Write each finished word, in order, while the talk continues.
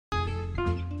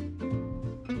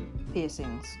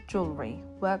Piercings, jewellery,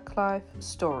 work life,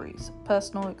 stories,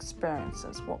 personal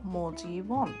experiences. What more do you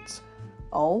want?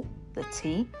 Oh, the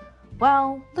tea?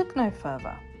 Well, look no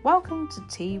further. Welcome to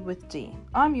Tea with D.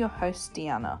 I'm your host,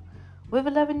 Deanna. With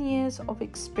 11 years of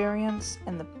experience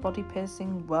in the body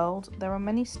piercing world, there are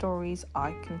many stories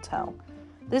I can tell.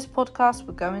 This podcast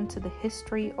will go into the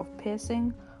history of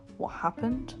piercing, what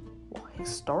happened, what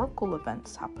historical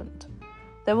events happened.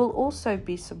 There will also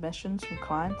be submissions from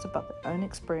clients about their own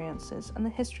experiences and the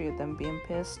history of them being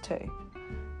pierced too.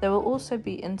 There will also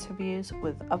be interviews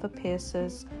with other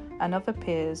piercers and other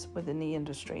peers within the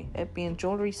industry, it being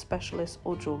jewellery specialists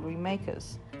or jewellery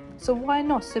makers. So why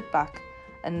not sit back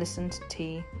and listen to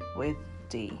Tea with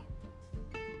D.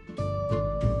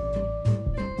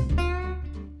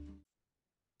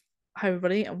 Hi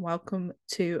everybody and welcome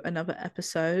to another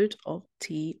episode of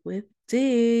Tea with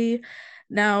D.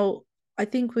 Now, I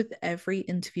think with every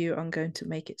interview I'm going to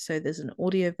make it so there's an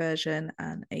audio version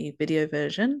and a video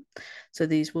version. So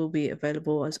these will be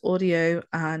available as audio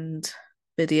and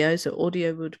video. So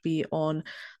audio would be on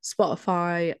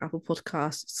Spotify, Apple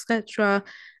Podcasts, etc.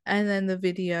 And then the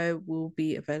video will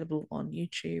be available on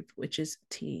YouTube, which is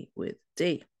Tea with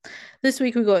D. This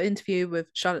week we got an interview with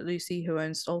Charlotte Lucy, who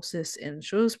owns Solstice in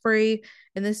Shrewsbury.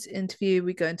 In this interview,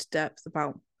 we go into depth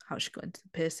about how she got into the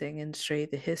piercing industry,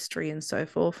 the history, and so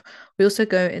forth. We also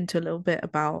go into a little bit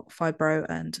about fibro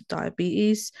and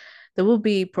diabetes. There will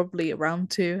be probably a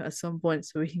round two at some point,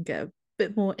 so we can get a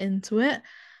bit more into it.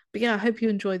 But yeah, I hope you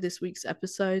enjoyed this week's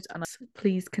episode. And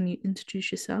please, can you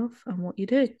introduce yourself and what you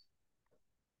do?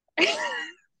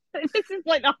 This is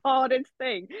like the hardest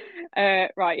thing.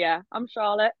 Right, yeah. I'm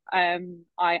Charlotte. I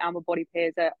am a body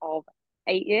piercer of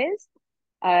 8 years.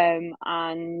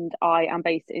 And I am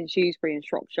based in Shrewsbury in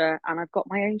Shropshire, and I've got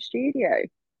my own studio.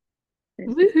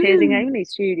 It's a piercing Woohoo! only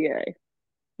studio.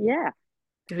 Yeah,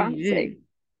 Go fancy. you.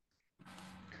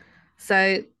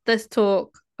 So let's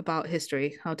talk about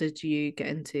history. How did you get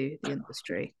into the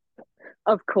industry?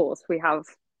 Of course, we have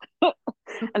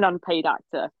an unpaid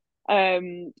actor.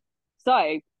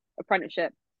 So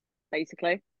apprenticeship,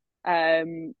 basically.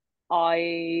 Um,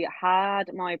 I had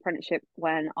my apprenticeship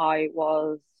when I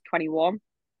was 21,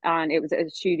 and it was at a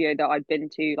studio that I'd been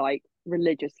to like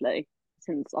religiously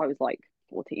since I was like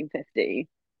 14, 15.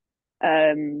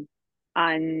 And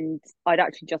I'd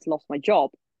actually just lost my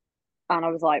job, and I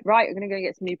was like, right, I'm gonna go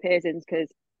get some new piercings because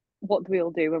what do we all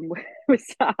do when we're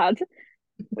sad?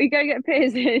 We go get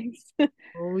piercings.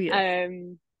 Oh yes.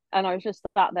 um, and I was just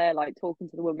sat there like talking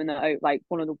to the woman that like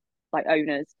one of the like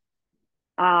owners,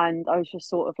 and I was just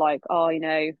sort of like, oh,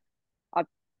 I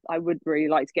I would really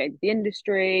like to get into the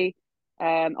industry.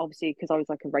 Obviously because I was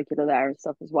like a regular there and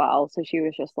stuff as well. So she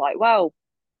was just like, well,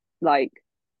 like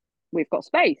we've got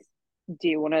space. Do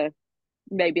you want to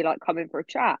maybe like come in for a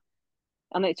chat?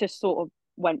 And it just sort of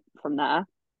went from there.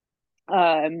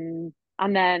 And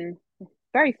then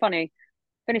very funny,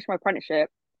 finished my apprenticeship,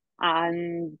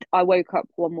 and I woke up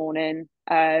one morning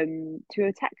to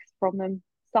a text from them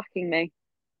sacking me.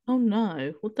 Oh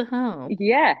no, what the hell?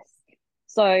 Yes.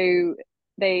 So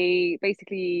they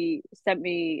basically sent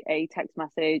me a text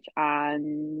message,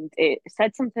 and it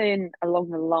said something along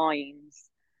the lines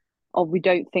of, we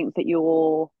don't think that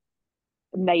you're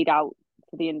made out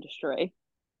for the industry.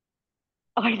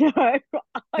 I know,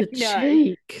 I The know,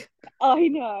 cheek. I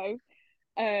know.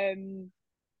 Imagine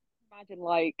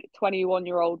like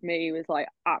 21-year-old me was like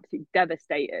absolutely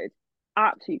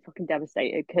fucking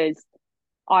devastated because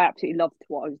I absolutely loved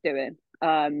what I was doing.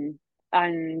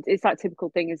 And it's that typical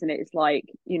thing, isn't it? It's like,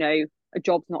 a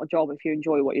job's not a job if you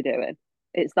enjoy what you're doing.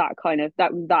 It's that kind of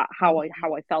that how I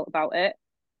felt about it.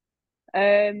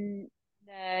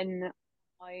 Then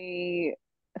I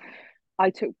I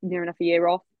took near enough a year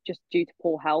off just due to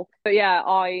poor health. But yeah,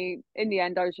 I in the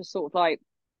end I was just sort of like,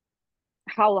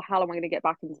 how the hell am I going to get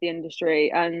back into the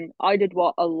industry? And I did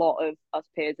what a lot of us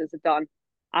peers have done,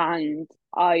 and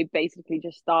I basically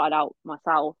just started out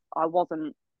myself. I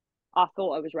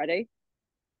thought I was ready.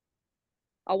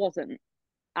 I wasn't.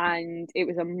 And it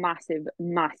was a massive,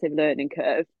 massive learning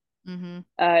curve. Mm-hmm.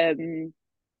 Um,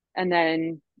 and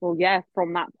then, well, yeah,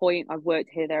 from that point, I've worked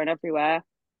here, there, and everywhere.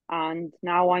 And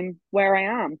now I'm where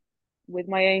I am with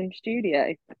my own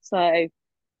studio. So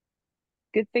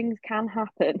good things can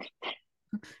happen.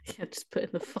 Yeah, just put in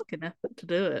the fucking effort to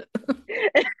do it.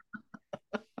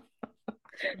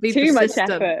 Be Too much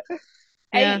persistent. effort.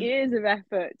 Yeah, 8 years of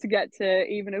effort to get to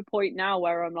even a point now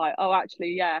where I'm like, oh,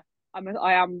 actually, yeah,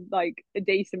 I am like a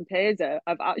decent peerser.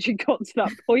 I've actually got to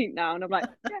that point now, and I'm like,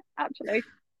 yeah, actually,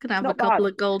 gonna have a not bad. couple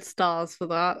of gold stars for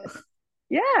that.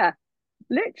 Yeah,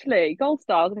 literally gold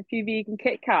stars and a few vegan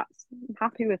Kit Kats. I'm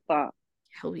happy with that.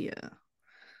 Hell yeah.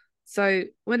 So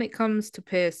when it comes to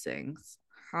piercings,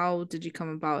 how did you come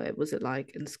about it? Was it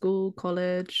like in school,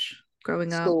 college,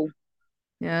 growing up? School,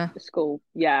 Yeah. school.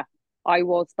 Yeah, I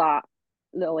was that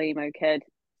little emo kid.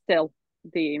 Still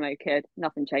the emo kid.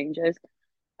 Nothing changes.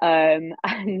 And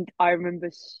I remember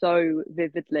so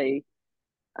vividly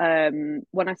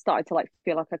when I started to like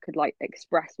feel like I could like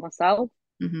express myself.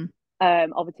 Mm-hmm.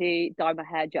 Obviously dye my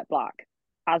hair jet black,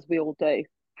 as we all do.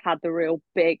 Had the real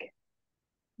big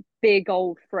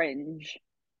old fringe,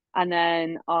 and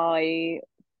then I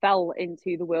fell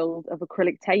into the world of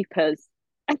acrylic tapers.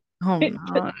 Oh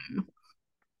no.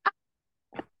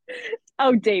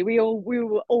 Oh dear, we all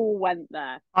went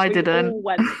there. I We didn't. all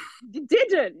went. You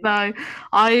didn't. No,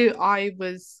 I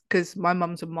was because my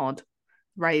mum's a mod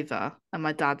raver and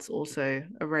my dad's also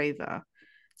a raver.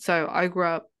 So I grew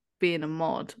up being a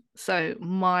mod. So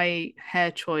my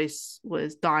hair choice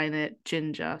was dyeing it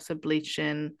ginger, so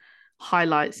bleaching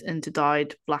highlights into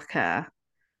dyed black hair.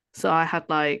 So I had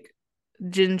like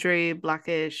gingery,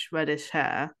 blackish, reddish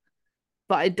hair,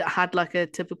 but had like a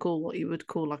typical what you would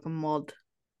call like a mod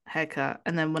haircut.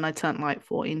 And then when I turned like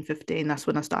 14, 15, that's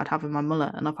when I started having my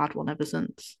mullet, and I've had one ever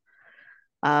since.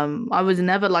 I was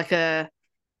never like a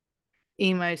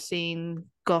emo scene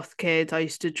goth kid. I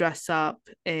used to dress up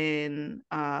in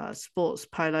sports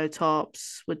polo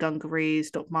tops with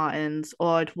dungarees, Doc Martens,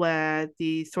 or I'd wear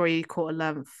the 3/4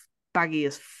 length baggy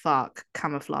as fuck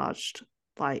camouflaged,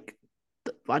 like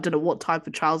I don't know what type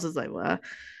of trousers they were,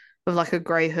 with like a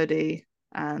grey hoodie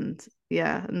and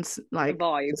yeah, and The like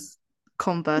vibe. just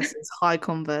Converses, high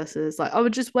Converses. Like I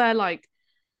would just wear like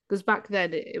because back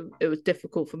then it was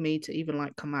difficult for me to even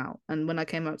like come out. And when I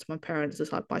came out to my parents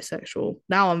as like bisexual,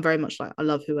 now I'm very much like I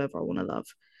love whoever I want to love.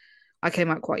 I came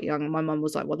out quite young. My mum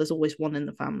was like, well, there's always one in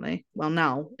the family. Well,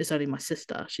 now it's only my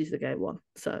sister. She's the gay one.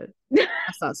 So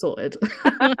that's that sorted.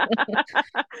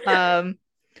 um,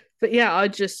 but yeah, I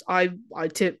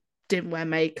didn't wear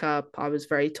makeup. I was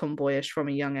very tomboyish from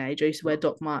a young age. I used to wear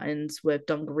Doc Martens with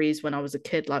dungarees when I was a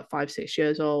kid, like 5, 6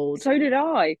 years old. So did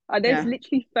I. There's Yeah,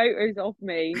 literally photos of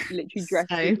me literally dressed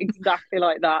same. exactly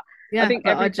like that. I Yeah, think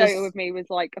but I every photo just of me was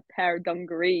like a pair of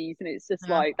dungarees, and it's just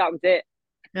yeah, like that was it.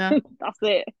 yeah. That's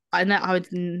it. I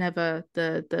would never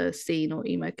the scene or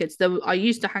emo kids. I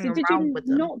used to hang So did around you with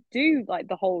them. not do like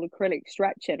the whole acrylic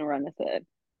stretching or anything?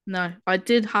 No, I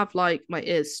did have like my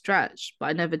ears stretched, but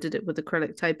I never did it with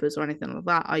acrylic tapers or anything like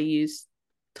that. I used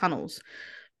tunnels,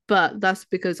 but that's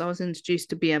because I was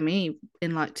introduced to BME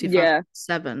in like Yeah.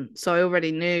 2007. So I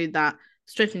already knew that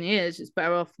stretching your ears is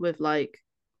better off with like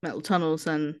metal tunnels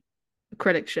and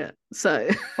acrylic shit. So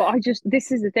But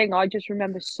this is the thing, I just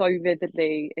remember so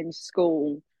vividly in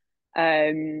school,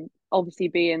 obviously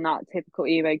being that typical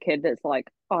emo kid that's like,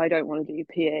 "Oh, I don't want to do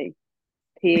PE.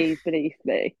 PE's beneath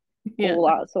me, yeah. all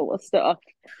that sort of stuff.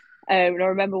 And I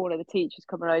remember one of the teachers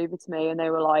coming over to me and they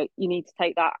were like, "You need to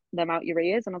take them out your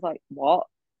ears." And I was like, "What?"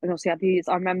 And obviously I had these,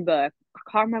 I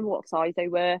can't remember what size they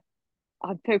were.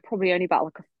 They're probably only about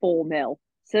like a 4 mil.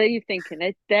 So you're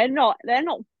thinking they're not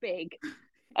big.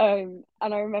 And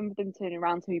I remember them turning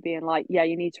around to me being like, "Yeah,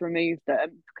 you need to remove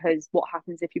them because what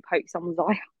happens if you poke someone's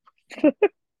eye out?"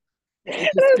 What, you're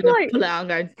And just I was gonna like, pull it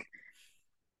out and go,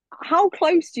 how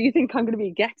close do you think I'm going to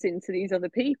be getting to these other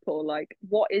people? Like,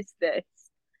 what is this?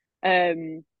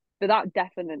 Um, but that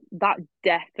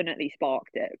definitely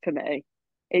sparked it for me.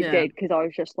 It yeah, did because I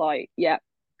was just like, yeah,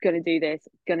 gonna do this,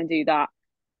 gonna do that.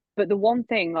 But the one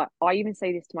thing, like, I even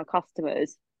say this to my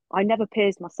customers, I never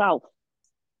pierced myself.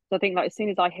 So I think like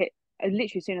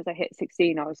literally as soon as I hit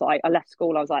 16, I was like, I left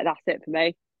school, I was like, that's it for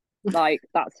me. Like,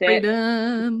 that's it.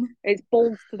 freedom. It's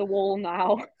balls to the wall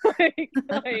now.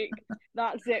 like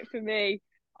that's it for me.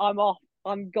 I'm off.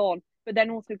 I'm gone. But then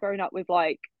also growing up with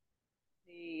like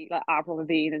Avril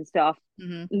Lavigne and stuff,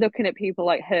 Mm-hmm. looking at people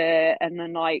like her, and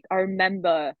then like I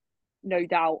remember, no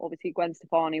doubt, obviously Gwen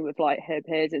Stefani with like her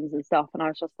piercings and stuff, and I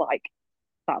was just like,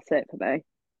 that's it for me. I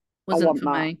Wasn't want for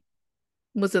that. me.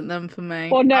 Wasn't them for me.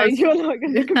 Well, no, I was you're like the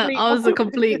yeah, complete I was a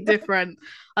complete opposite. different.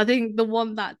 I think the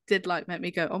one that did like make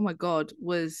me go, oh my God,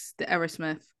 was the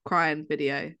Aerosmith crying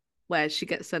video where she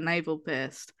gets her navel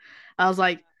pierced. I was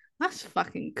like, that's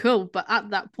fucking cool. But at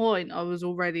that point, I was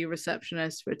already a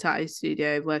receptionist for a tattoo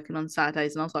studio working on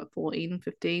Saturdays, and I was like 14,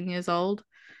 15 years old.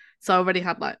 So I already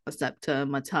had like a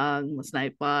septum, my tongue, my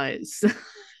snake bites,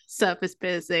 surface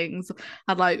piercings.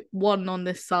 Had like one on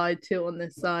this side, two on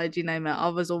this side, you name it. I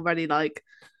was already like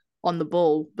on the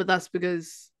ball, but that's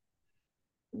because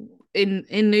in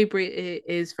Newbury it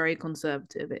is very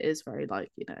conservative. It is very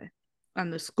like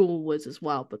and the school was as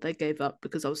well, but they gave up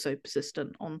because I was so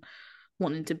persistent on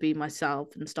wanting to be myself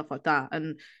and stuff like that.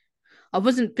 And I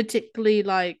wasn't particularly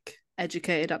like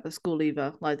educated at the school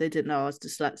either. Like they didn't know I was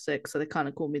dyslexic, so they kind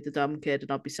of called me the dumb kid,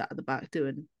 and I'd be sat at the back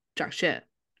doing jack shit.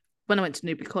 When I went to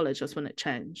Newby College, that's when it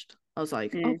changed. I was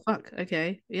like, oh Mm. fuck,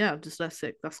 okay, yeah, I'm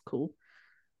dyslexic. That's cool.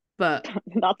 But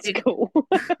That's it, cool.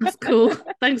 that's cool.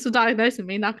 Thanks for diagnosing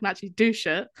me. Now I can actually do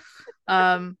shit.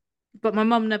 But my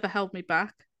mum never held me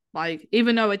back. Like,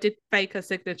 even though I did fake her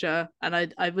signature and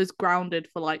I was grounded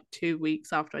for like 2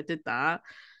 weeks after I did that.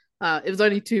 It was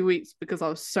only 2 weeks because I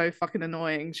was so fucking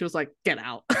annoying. She was like, get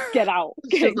out. Get out.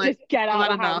 She was like, Just get I've out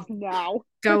had of the house enough. now.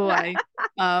 Go away.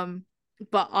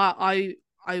 But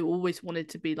I always wanted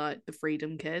to be like the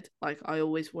freedom kid. Like I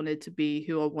always wanted to be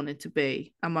who I wanted to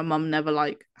be. And my mum never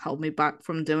like held me back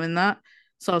from doing that.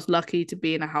 So I was lucky to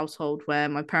be in a household where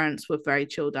my parents were very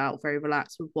chilled out, very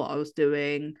relaxed with what I was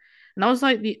doing. And I was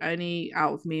like the only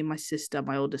out of me and my sister,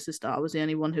 my older sister, I was the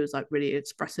only one who was like really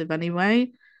expressive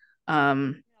anyway.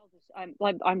 Um,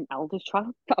 I'm eldest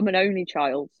child. I'm an only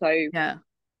child, so yeah,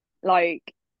 like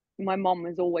my mom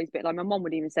has always been like my mom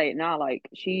would even say it now. Like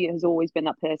she has always been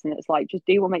that person that's like, just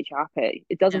do what makes you happy.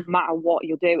 It yeah. doesn't matter what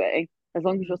you're doing as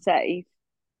long as you're safe.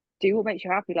 Do what makes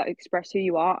you happy. Like express who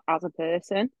you are as a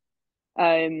person.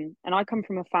 And I come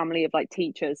from a family of like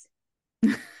teachers.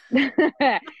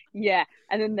 Yeah,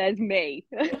 and then there's me.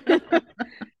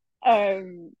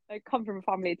 I come from a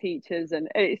family of teachers, and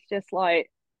it's just like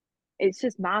it's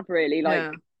just mad, really. Like,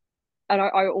 Yeah. and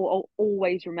I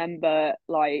always remember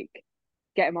like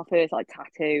getting my first like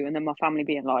tattoo, and then my family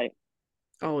being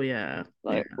Oh yeah. Yeah.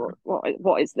 like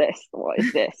what is this? What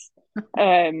is this?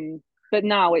 Um, but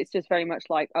now it's just very much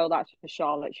like, oh, that's for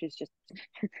Charlotte. She's just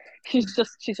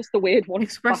the weird one.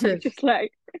 Expressive. Just let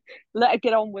her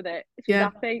get on with it. She's Yeah.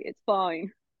 happy. It's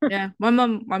fine. Yeah. My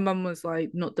mum was like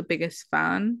not the biggest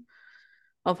fan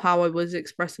of how I was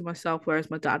expressing myself,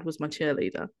 whereas my dad was my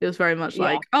cheerleader. It was very much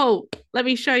like, Yeah, oh, let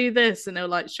me show you this. And they'll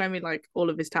like show me like all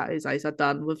of his tattoos that he's had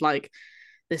done with like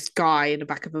this guy in the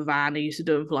back of a van who used to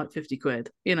do them for like 50 quid,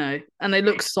 and they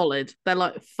look solid. They're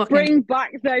like fucking bring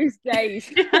back those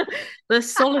days. yeah, they're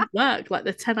solid work. Like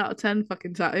they're 10 out of 10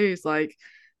 fucking tattoos. Like,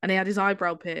 and he had his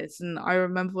eyebrow pierced. And I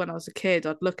remember when I was a kid,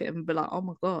 I'd look at him and be like, oh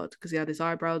my God, because he had his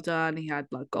eyebrow done. He had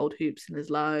like gold hoops in his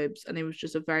lobes. And he was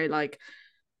just a very like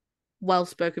well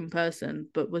spoken person,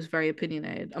 but was very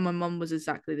opinionated. And my mum was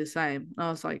exactly the same. And I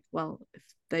was like, well, if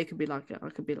they could be like it, I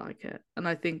could be like it. And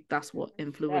I think that's what 100%.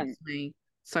 influenced me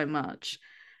so much.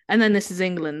 And then This Is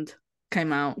England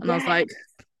came out, and I was Yes, like,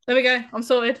 there we go, I'm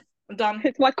sorted, I'm done.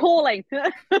 it's my calling.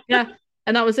 Yeah.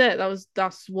 And that was it.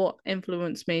 That's what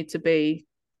influenced me to be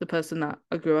the person that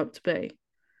I grew up to be.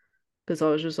 Because I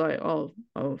was just like, oh,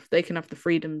 if they can have the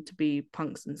freedom to be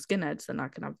punks and skinheads, then I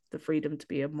can have the freedom to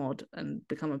be a mod and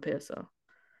become a piercer.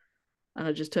 And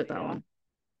I just took that Yeah, on.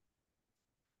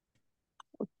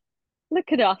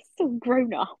 look at us, all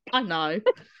grown up. I know,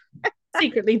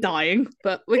 secretly dying,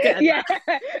 but we're getting Yeah, there.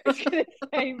 I was gonna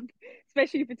say,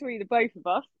 especially between the both of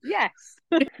us. Yes.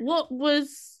 What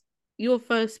was your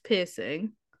first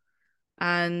piercing?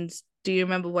 And do you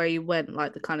remember where you went,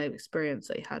 like the kind of experience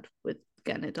that you had with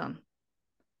getting it done?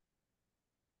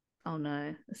 Oh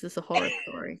no, this is a horror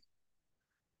story.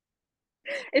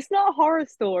 It's not a horror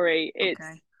story. It's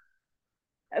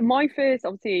Okay. my first,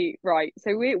 obviously, right.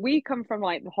 So we come from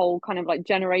like the whole kind of like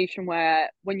generation where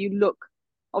when you look,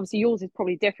 obviously yours is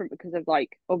probably different because of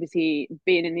like obviously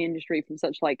being in the industry from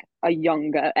such like a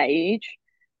younger age.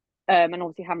 And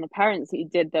obviously having the parents that you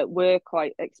did that were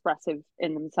quite expressive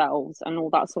in themselves and all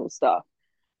that sort of stuff.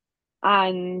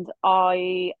 And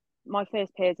my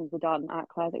first piercings were done at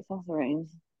Claire's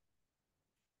Accessories.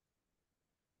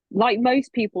 Like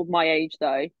most people my age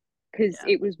though, because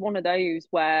Yeah. it was one of those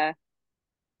where,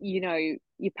 your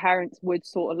parents would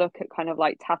sort of look at kind of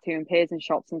like tattoo and piercing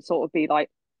shops and sort of be like,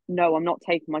 no, I'm not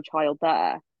taking my child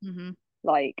there. Mm-hmm.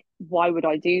 Like, why would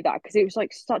I do that? Because it was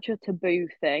like such a taboo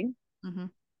thing. Mm-hmm.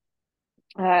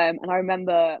 And I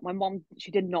remember my mom,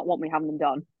 she did not want me having them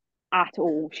done at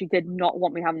all. She did not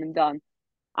want me having them done.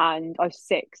 And I was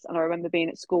 6, and I remember being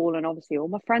at school, and obviously all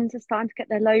my friends are starting to get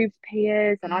their lobes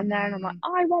pierced, and I'm there, and I'm like,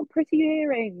 Mm-hmm. I want pretty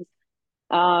earrings.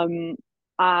 Um,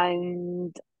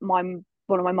 and my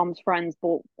one of my mum's friends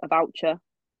bought a voucher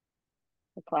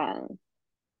for Claire,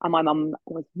 and my mum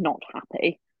was not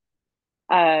happy.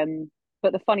 Um,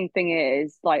 but the funny thing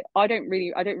is, like, I don't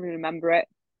really remember it,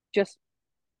 just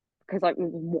because like it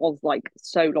was like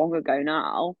so long ago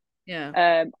now.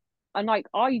 Yeah. Um, and like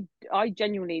I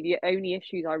genuinely the only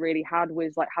issues I really had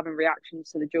was like having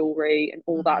reactions to the jewelry and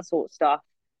all Mm-hmm. that sort of stuff.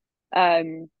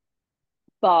 Um,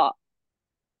 but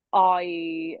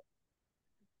I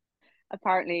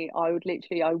apparently I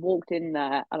walked in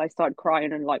there and I started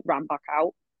crying and like ran back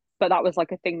out. but that was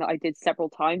like a thing that I did several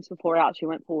times before I actually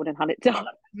went forward and had it done.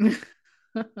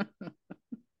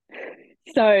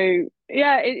 So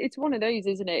yeah, it's one of those,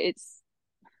 isn't it?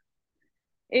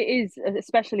 It is,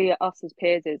 especially us as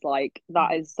peers, is like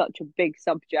that is such a big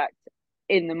subject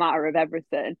in the matter of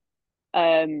everything.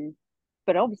 Um,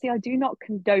 but obviously I do not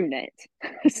condone it.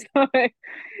 So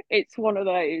it's one of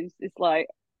those. It's like,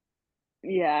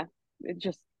 yeah,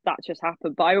 that just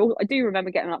happened. But I do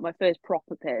remember getting like my first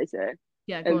proper piercing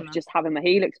Yeah, go of on now. just having my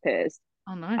helix pierced,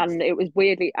 Oh, nice. and it was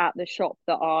weirdly at the shop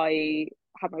that I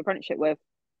had my apprenticeship with.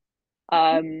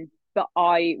 But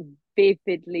I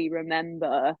vividly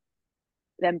remember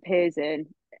them piercing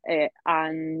it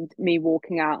and me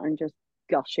walking out and just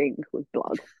gushing with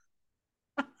blood.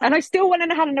 And I still went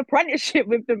and had an apprenticeship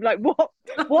with them. Like, what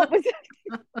was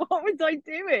what was I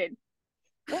doing?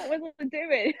 What was I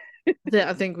doing?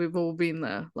 I think we've all been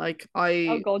there. Like, Oh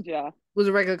I God, yeah. was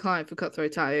a regular client for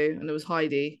Cutthroat Tattoo, and it was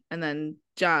Heidi, and then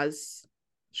Jazz.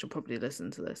 She'll probably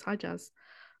listen to this. Hi, Jazz.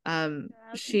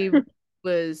 She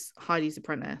was Heidi's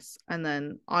apprentice, and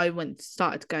then I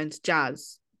started going to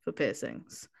Jazz for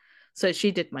piercings. So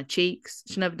she did my cheeks.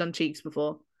 She'd never done cheeks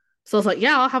before, so I was like,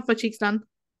 "Yeah, I'll have my cheeks done."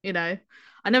 You know,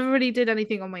 I never really did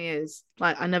anything on my ears.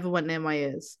 Like, I never went near my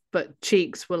ears, but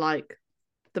cheeks were like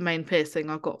the main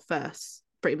piercing I got first,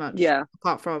 pretty much, Yeah.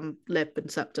 apart from lip and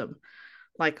septum.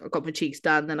 Like, I got my cheeks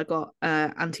done, then I got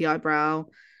anti eyebrow,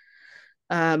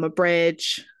 a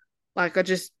bridge. Like, I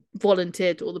just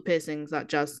volunteered all the piercings that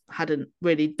Jazz hadn't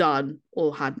really done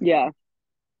or had Yeah.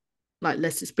 like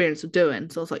less experience of doing.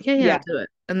 So I was like, yeah, yeah, Yeah. I'll do it.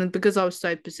 And then because I was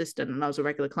so persistent and I was a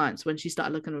regular client, so when she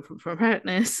started looking for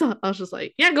preparedness, I was just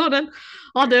like, yeah, go on then,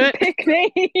 I'll do it. Pick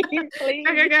me, Go, go,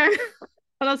 please. go.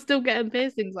 And I was still getting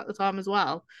piercings at the time as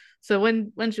well. So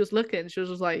when she was looking, she was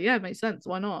just like, yeah, it makes sense.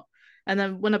 Why not? And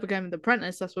then when I became the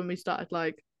apprentice, that's when we started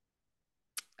like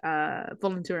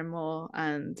volunteering more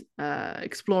and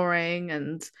exploring.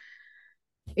 And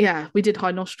yeah, we did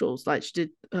high nostrils. Like, she did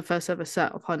her first ever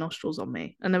set of high nostrils on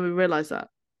me, and then we realized that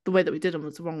the way that we did them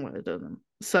was the wrong way of doing them.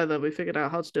 So then we figured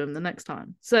out how to do them the next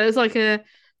time. So it's like a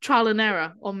trial and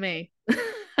error on me.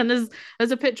 And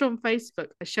there's a picture on Facebook.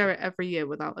 I share it every year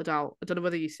without a doubt. I don't know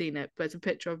whether you've seen it, but it's a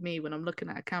picture of me when I'm looking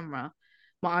at a camera.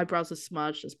 My eyebrows are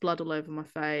smudged. There's blood all over my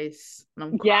face, and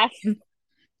I'm Yes. crying.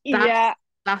 That's Yeah.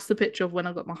 that's the picture of when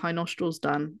I got my high nostrils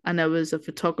done, and there was a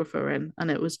photographer in, and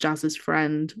it was Jazz's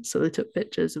friend. So they took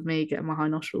pictures of me getting my high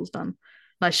nostrils done.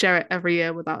 And I share it every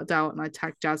year without a doubt, and I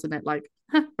tag Jazz in it, like,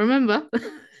 remember? To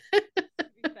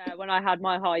be fair, when I had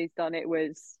my highs done, it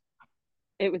was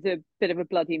a bit of a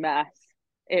bloody mess.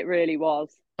 It really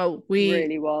was. Oh, we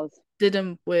Really was. did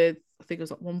them with, I think it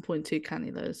was like 1.2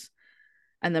 cannulas,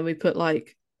 and then we put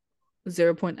like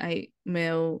 0.8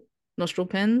 mil nostril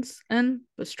pins in,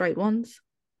 but straight ones.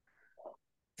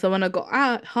 So when I got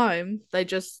at home, they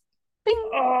just bing.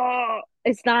 Oh,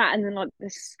 it's that, and then like the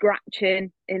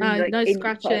scratching in No, like no inside.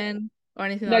 scratching or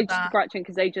anything No like that. scratching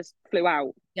because they just flew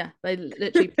out. Yeah, they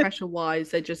literally pressure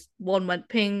wise, they just one went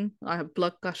ping, I had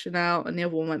blood gushing out, and the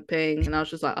other one went ping, and I was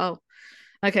just like, oh,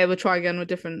 okay, we'll try again with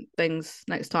different things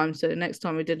next time. So next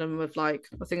time we did them with like,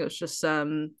 I think it was just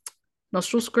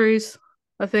nostril screws,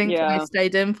 I think, and they Yeah.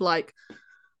 stayed in for like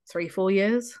 3 4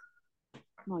 years.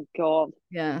 My God.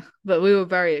 Yeah, but we were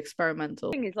very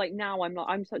experimental. The thing is, like now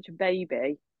I'm such a baby.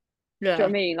 Do you know what I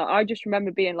Yeah. mean? Like I just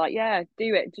remember being like, yeah,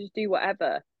 do it, just do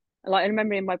whatever. And like I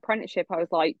remember in my apprenticeship, I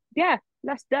was like, yeah,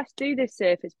 let's do this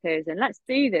surface piercing. Let's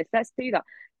do this. Let's do that.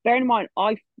 Bearing in mind,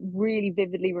 I really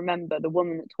vividly remember the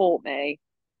woman that taught me.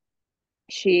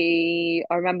 I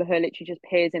remember her literally just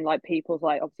piercing like people's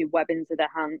like obviously webbings of their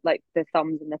hand, like their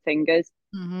thumbs and their fingers.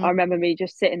 I Mm-hmm. remember me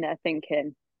just sitting there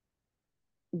thinking,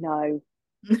 no,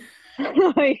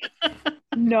 like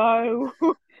no,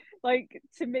 like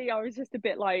to me, I was just a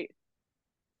bit like,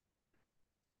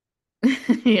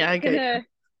 Yeah, I get gonna,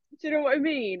 do you know what I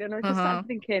mean? And I you. just Uh-huh. started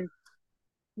thinking,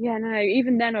 yeah, no.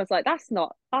 Even then, I was like, that's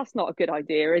not a good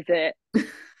idea, is it?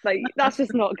 Like, that's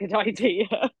just not a good idea.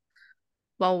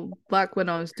 Well, back when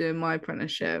I was doing my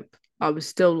apprenticeship, I was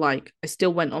still like, I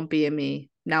still went on BME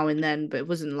now and then, but it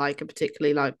wasn't like a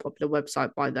particularly like popular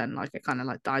website by then. Like, it kind of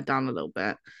like died down a little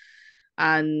bit.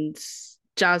 And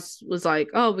Jazz was like,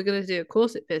 "Oh, we're gonna do a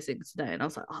corset piercing today," and I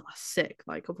was like, "Oh, that's sick!"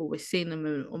 Like, I've always seen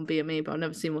them on BME, but I've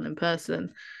never seen one in person.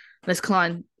 And this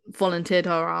client volunteered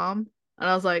her arm, and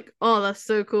I was like, "Oh, that's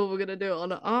so cool! We're gonna do it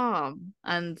on her arm."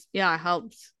 And yeah, I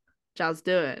helped Jazz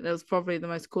do it. And it was probably the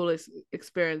most coolest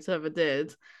experience I ever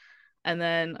did. And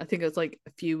then I think it was like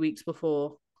a few weeks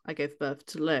before I gave birth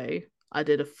to Lou, I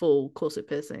did a full corset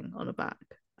piercing on her back,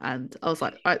 and I was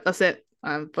like, "All right, that's it.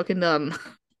 I'm fucking done."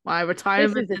 My This is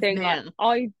retirement the is thing. Like,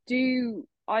 near.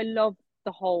 I love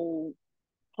the whole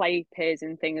play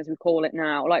piercing thing, as we call it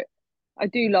now. Like, I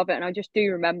do love it, and I just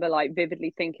do remember like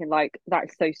vividly thinking like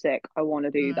that's so sick. I want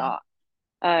to do Mm. that.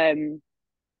 Um,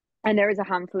 and there is a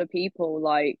handful of people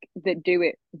like that do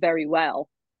it very well,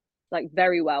 like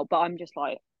very well. But I'm just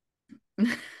like,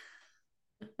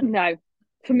 no.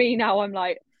 For me now, I'm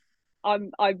like,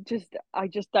 I just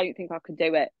don't think I could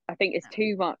do it. I think it's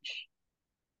too much.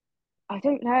 I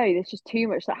don't know. There's just too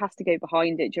much that has to go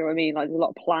behind it. Do you know what I mean? Like there's a lot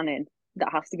of planning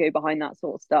that has to go behind that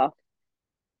sort of stuff,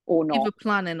 or Either not.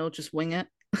 planning or just wing it.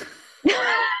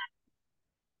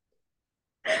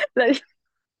 Like,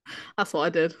 That's what I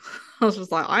did. I was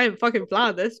just like, I ain't fucking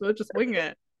planned this. We'll just wing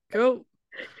it. Cool.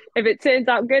 if it turns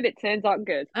out good, it turns out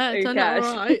good. It Who turned out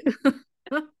all cares?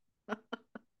 right.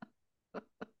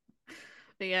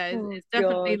 But yeah, Oh it's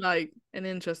definitely God. like an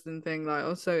interesting thing. Like I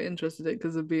was so interested in it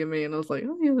because of BME, and I was like,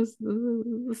 oh yeah,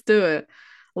 let's do it.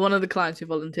 One of the clients who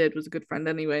volunteered was a good friend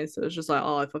anyway, so it was just like,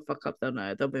 oh, if I fuck up, they'll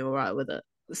know, they'll be all right with it.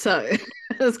 So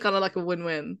it's kind of like a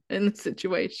win-win in the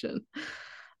situation.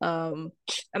 Um,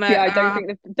 and Yeah, I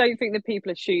don't think the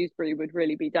people of Shrewsbury would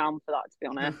really be down for that, to be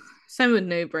honest. same with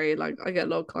Newbury. Like I get a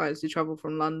lot of clients who travel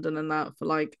from London and that for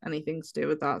like anything to do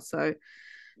with that. So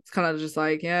it's kind of just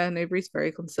like, yeah, Newbury's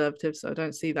very conservative, so I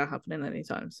don't see that happening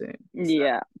anytime soon. So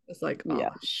Yeah, it's like, oh yeah.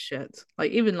 shit.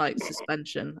 Like even like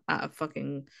suspension at a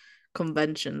fucking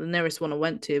convention. The nearest one I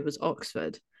went to was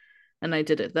Oxford, and they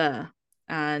did it there.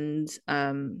 And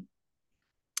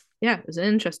yeah, it was an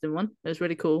interesting one. It was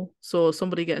really cool. Saw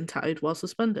somebody getting tattooed while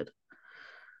suspended.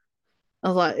 I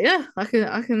was like, yeah, I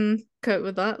can cope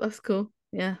with that. That's cool.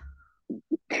 Yeah.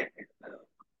 I'd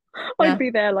Yeah. be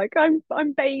there like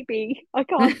I'm baby. I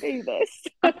can't do this.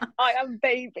 I am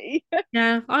baby.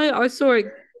 Yeah, I saw it,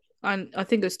 and I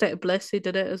think it was State of Bliss who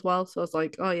did it as well. So I was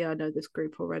like, oh yeah, I know this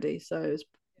group already. So it's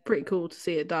pretty cool to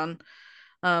see it done.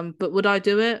 But would I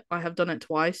do it? I have done it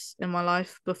twice in my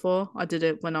life before. I did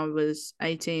it when I was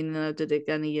 18, and I did it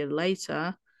again a year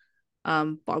later.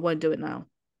 But I won't do it now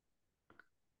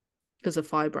because of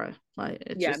fibro. Like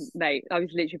it Yeah, just mate. I was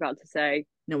literally about to say.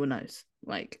 no one knows.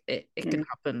 Like it can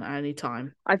happen at any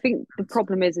time. I think the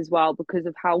problem is as well because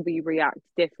of how we react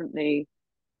differently,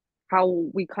 how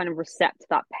we kind of recept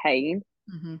that pain.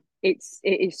 Mm-hmm. It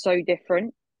is so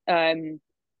different. And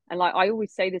like I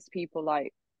always say this to people,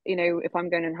 like if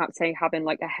I'm going and say having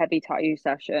like a heavy tattoo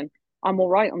session, I'm all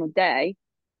right on the day.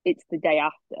 It's the day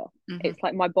after. Mm-hmm. It's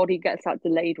like my body gets that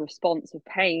delayed response of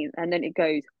pain, and then it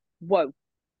goes, "Whoa,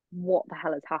 what the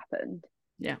hell has happened?"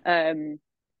 Yeah.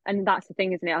 And that's the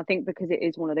thing, isn't it? I think because it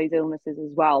is one of those illnesses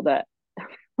as well that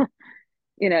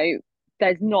you know,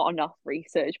 there's not enough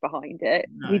research behind it.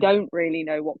 We No. don't really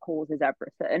know what causes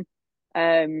everything.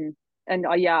 And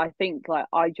yeah, I think like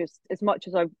I just as much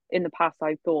as I've in the past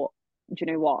I thought, do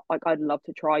you know what? Like I'd love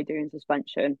to try doing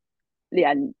suspension.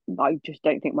 Yeah, and I just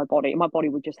don't think my body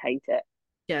would just hate it.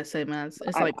 Yeah, same as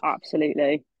it's like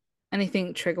Absolutely.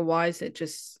 anything trigger wise, it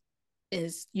just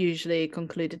is usually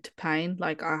concluded to pain.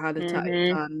 Like I had a tattoo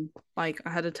Mm-hmm. done, like I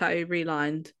had a tattoo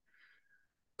relined,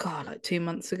 God, like 2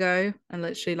 months ago, and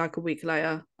literally like a week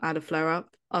later, I had a flare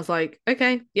up. I was like,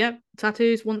 okay, yep,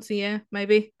 tattoos once a year,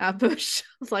 maybe at push.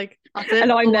 I was like, that's it,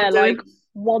 And that's I'm all I'm there like doing.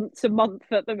 once a month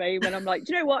at the moment. I'm like,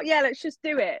 do you know what? Yeah, let's just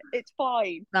do it. It's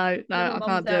fine. No, no, And then my I mum's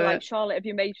can't there do like, it. Charlotte, have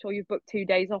you made sure you've booked 2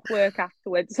 days off work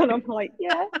afterwards? And I'm like,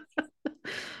 yeah.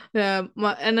 Yeah,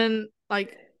 and then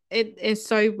like it's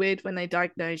so weird when they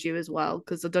diagnose you as well,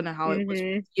 because I don't know how it was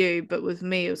Mm-hmm. with you, but with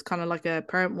me it was kind of like a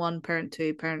parent one, parent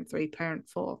two, parent three, parent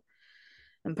four.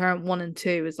 And parent one and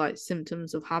two is like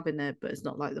symptoms of having it, but it's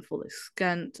not like the full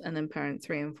extent. And then parent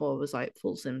three and four was like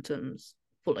full symptoms,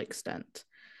 full extent.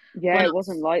 Yeah, When it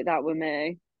wasn't like that with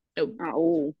me it, at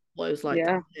all. was like Yeah.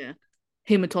 down here,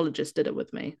 hematologist did it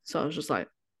with me, so I was just like,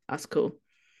 that's cool.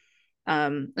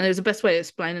 And it was the best way of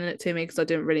explaining it to me because I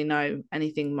didn't really know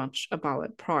anything much about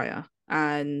it prior.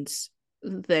 And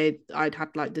I'd had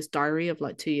like this diary of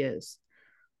like 2 years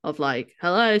of like,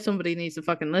 hello, somebody needs to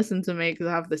fucking listen to me because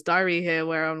I have this diary here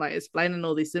where I'm like explaining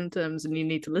all these symptoms and you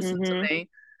need to listen to Mm-hmm. me.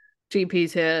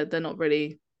 GPs here, they're not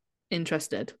really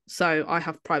interested. So I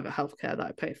have private healthcare that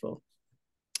I pay for.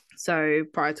 So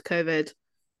prior to COVID,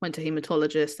 went to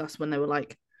hematologist. That's when they were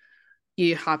like,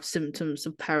 you have symptoms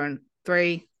of parent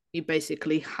three. You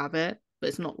basically have it, but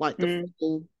it's not like the Mm.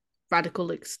 full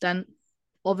radical extent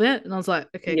of it. And I was like,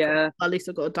 okay, cool. Yeah. At least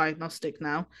I've got a diagnostic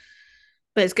now.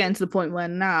 But it's getting to the point where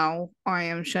now I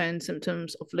am showing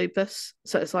symptoms of lupus.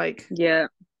 So it's like, Yeah.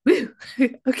 woo,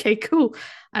 okay, cool.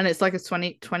 And it's like a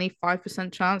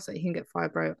 25% chance that you can get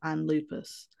fibro and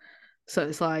lupus. So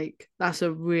it's like, that's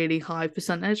a really high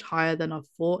percentage, higher than I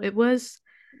thought it was.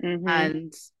 Mm-hmm.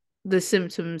 And the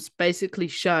symptoms basically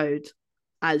showed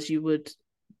as you would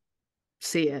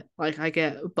see it. Like I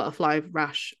get a butterfly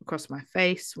rash across my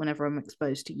face whenever I'm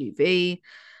exposed to UV.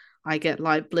 I get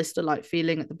like blister like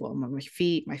feeling at the bottom of my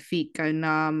feet. My feet go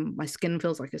numb. My skin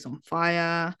feels like it's on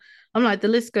fire. I'm like, the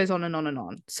list goes on and on and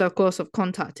on. So of course I've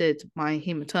contacted my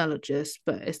hematologist,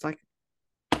 but it's like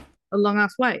a long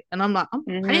ass wait. And I'm like, I'm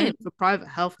paying for private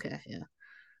healthcare here.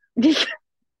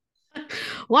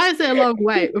 Why is it a long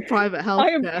wait with private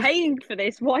healthcare? I am paying for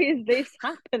this. Why is this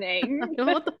happening?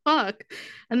 What the fuck?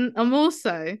 And I'm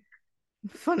also,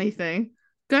 funny thing,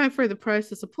 going through the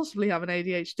process of possibly having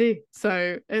ADHD.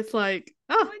 So it's like,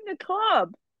 oh, Join the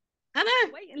club. I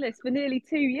know. Waiting list for nearly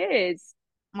 2 years.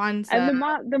 Mine's And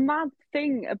the mad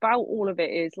thing about all of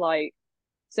it is like,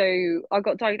 so I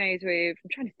got diagnosed with, I'm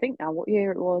trying to think now what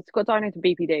year it was. Got diagnosed with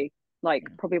BPD like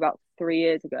probably about 3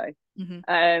 years ago.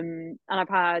 And I've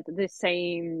had this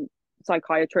same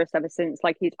psychiatrist ever since.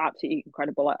 Like he's absolutely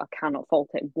incredible. Like I cannot fault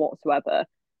him whatsoever.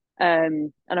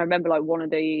 And I remember like one of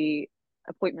the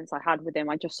appointments I had with him,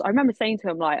 I remember saying to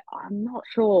him like, I'm not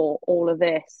sure all of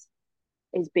this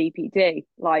is BPD.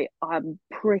 Like I'm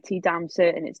pretty damn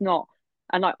certain it's not.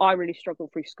 And like I really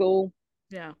struggled through school.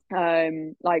 Yeah.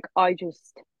 Like I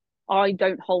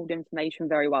don't hold information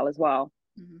very well as well.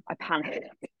 I panic.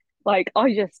 Like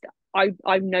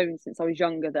I've known since I was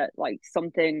younger that like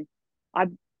something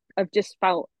I've just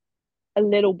felt a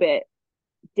little bit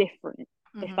different,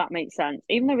 if that makes sense.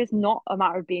 Even though it's not a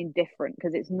matter of being different,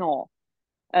 because it's not.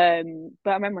 But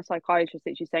I remember a psychiatrist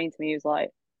actually saying to me, he was like,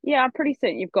 yeah, I'm pretty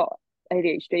certain you've got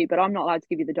ADHD, but I'm not allowed to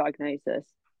give you the diagnosis.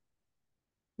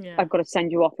 Yeah. I've got to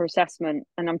send you off for assessment.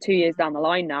 And I'm 2 years down the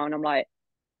line now, and I'm like,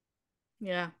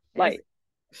 yeah. Like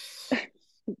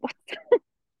what?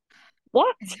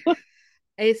 What?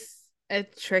 It's a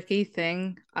tricky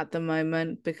thing at the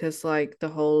moment because like the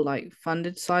whole like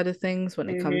funded side of things when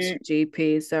it comes to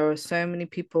GPs, there are so many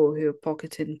people who are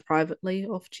pocketing privately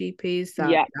off GPs that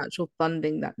the actual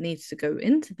funding that needs to go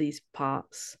into these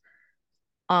parts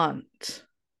aren't.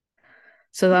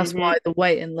 So that's why the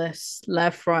waiting lists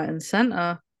left, right, and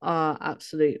center are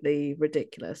absolutely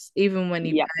ridiculous. Even when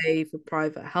you pay for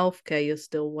private healthcare, you're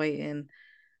still waiting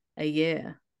a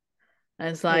year. And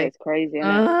it's like, it's crazy,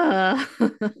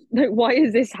 isn't it? Why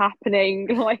is this happening?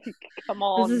 Like, come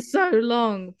on. This is so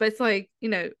long. But it's like, you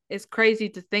know, it's crazy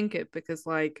to think it because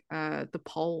like the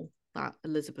poll that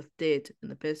Elizabeth did in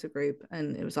the Pearson group,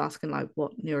 and it was asking like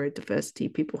what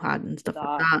neurodiversity people had and stuff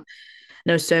like that. And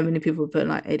there were so many people putting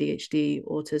like ADHD,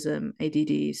 autism,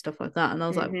 ADD, stuff like that. And I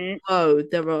was like, oh,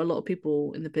 there are a lot of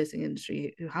people in the piercing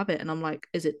industry who have it. And I'm like,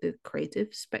 is it the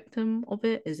creative spectrum of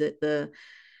it? Is it the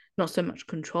not so much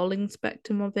controlling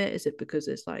spectrum of it? Is it because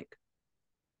it's like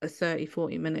a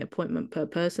 30-40 minute appointment per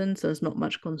person, so there's not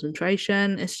much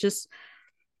concentration? It's just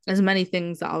as many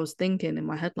things that I was thinking in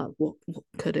my head, like what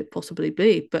could it possibly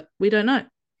be? But we don't know.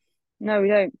 No, we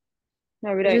don't.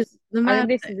 I mean,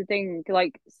 this is the thing.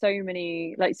 Like so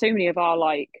many of our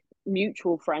like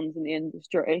mutual friends in the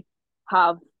industry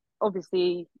have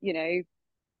obviously, you know,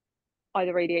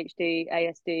 either ADHD,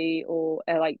 ASD, or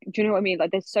like, do you know what I mean?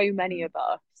 Like, there's so many of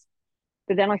us.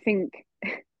 But then I think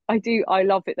I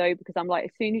love it though, because I'm like,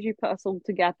 as soon as you put us all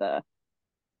together,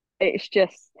 it's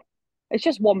just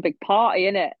one big party,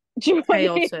 isn't it? Do you know what I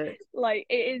mean? Like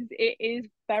it is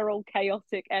feral,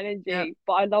 chaotic energy,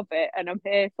 but I love it and I'm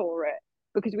here for it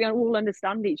because we all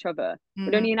understand each other. We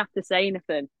don't even have to say anything,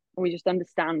 and we just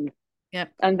understand. Yeah,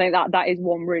 and I think that is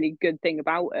one really good thing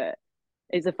about it,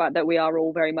 is the fact that we are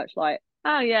all very much like,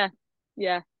 oh yeah,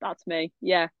 that's me,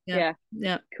 yeah,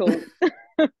 cool.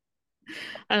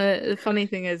 And the funny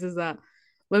thing is that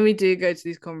when we do go to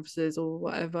these conferences or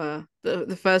whatever,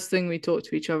 the first thing we talk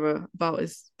to each other about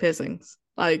is piercings.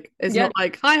 Like, it's not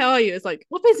like, hi, how are you? It's like,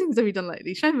 what piercings have you done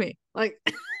lately? Show me. Like,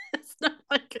 it's not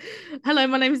like, hello,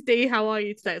 my name's Dee. How are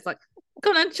you today? It's like,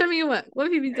 come on, show me your work. What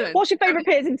have you been doing? What's your favourite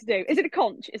piercing to do? Is it a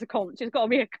conch? It's a conch. It's got to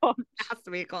be a conch. It has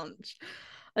to be a conch.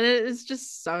 And it's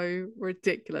just so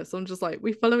ridiculous. I'm just like,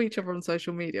 we follow each other on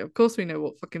social media. Of course we know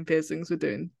what fucking piercings we're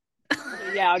doing.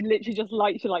 Yeah, I've literally just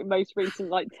liked your like most recent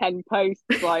like 10 posts.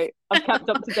 Like I've kept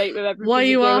up to date with everything. Why are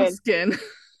you asking?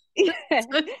 Yeah.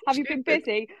 Have you been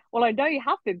busy? Well, I know you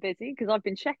have been busy because I've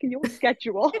been checking your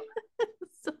schedule.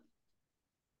 So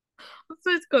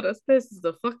it's got us. This is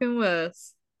the fucking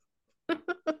worst.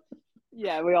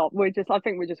 Yeah, we are. I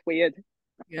think we're just weird.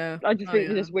 Yeah. I just think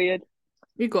we're just weird.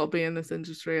 You got to be in this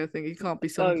industry. I think you can't be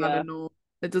some kind of norm.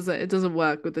 It doesn't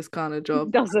work with this kind of job.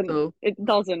 It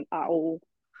doesn't at all.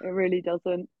 It really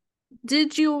doesn't.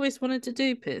 Did you always wanted to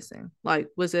do piercing? Like,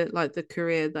 was it like the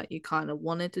career that you kind of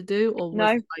wanted to do, or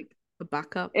was it like a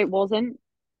backup? It wasn't.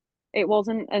 it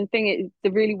wasn't. And the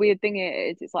really weird thing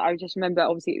is, it's like I just remember,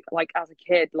 obviously, like as a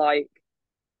kid, like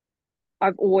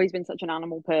I've always been such an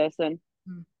animal person.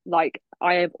 Mm. Like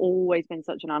I have always been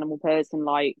such an animal person.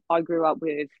 Like I grew up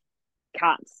with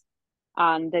cats,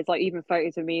 and there's like even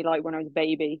photos of me like when I was a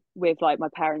baby with like my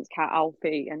parents' cat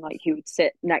Alfie, and like he would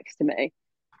sit next to me,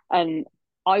 and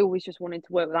I always just wanted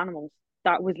to work with animals.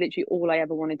 That was literally all I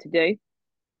ever wanted to do.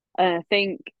 And I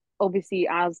think obviously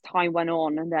as time went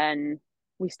on, and then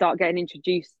we start getting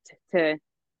introduced to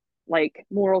like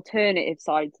more alternative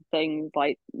sides of things,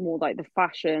 like more like the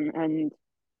fashion and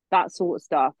that sort of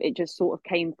stuff, it just sort of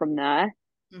came from there.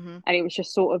 Mm-hmm. And it was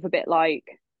just sort of a bit like,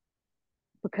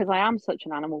 because I am such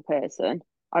an animal person,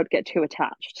 I would get too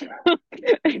attached.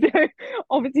 So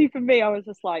obviously for me, I was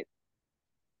just like,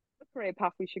 the career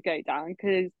path we should go down,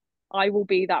 because I will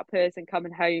be that person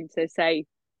coming home to say,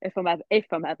 if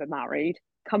I'm ever married,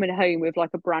 coming home with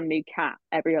like a brand new cat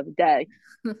every other day.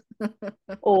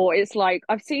 Or it's like,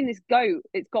 I've seen this goat,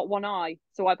 it's got one eye,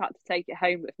 so I've had to take it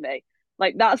home with me.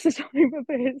 Like that's the type of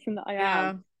person that I am.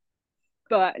 Yeah.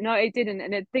 But no, it didn't.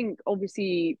 And I think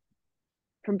obviously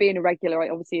from being a regular,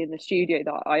 like, obviously in the studio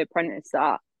that I apprenticed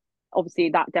at, obviously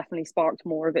that definitely sparked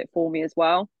more of it for me as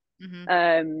well. Mm-hmm.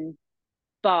 Um,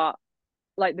 but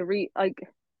like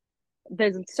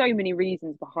there's so many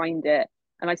reasons behind it,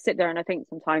 and I sit there and I think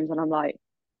sometimes, and I'm like,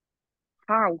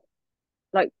 how,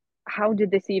 like, how did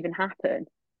this even happen?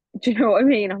 Do you know what I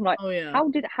mean? I'm like, Oh yeah. how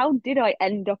did I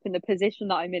end up in the position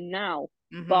that I'm in now?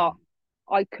 But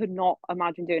Mm-hmm. I could not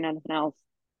imagine doing anything else.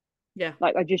 Yeah.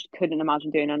 Like I just couldn't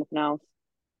imagine doing anything else.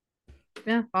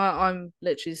 Yeah. I'm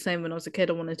literally the same. When I was a kid,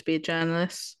 I wanted to be a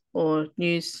journalist or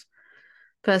news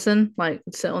person. Like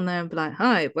sit on there and be like,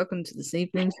 "Hi, welcome to this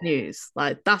evening's news."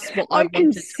 Like that's what I I can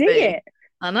wanted to see be. it.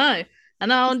 I know. And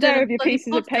now I'm Just doing there a with your bloody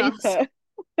pieces of podcast.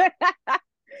 paper.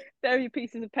 There are your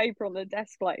pieces of paper on the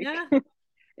desk, like Yeah. it's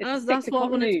a six That's what I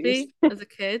o'clock wanted to news. be as a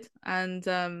kid. And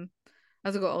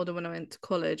as I got older, when I went to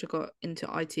college, I got into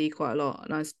IT quite a lot,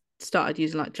 and I started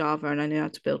using like Java, and I knew how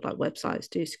to build like websites,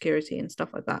 do security and stuff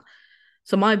like that.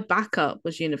 So my backup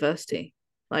was university.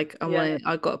 Like Yeah.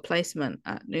 I got a placement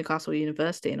at Newcastle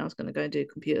University, and I was going to go and do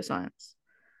computer science.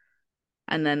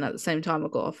 And then at the same time, I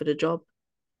got offered a job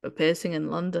at piercing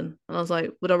in London, and I was like,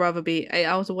 would I rather be 8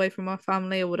 hours away from my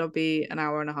family, or would I be an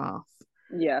hour and a half?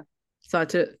 Yeah. So I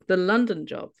took the London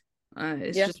job.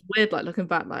 It's Yeah. just weird, like looking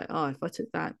back, like, oh, if I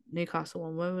took that Newcastle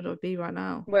one, where would I be right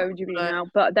now? Where would you be Would I- now?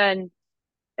 But then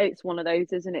it's one of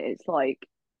those, isn't it? It's like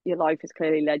your life has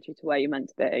clearly led you to where you're meant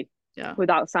to be, Yeah.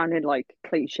 without sounding like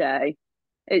cliche.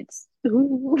 It's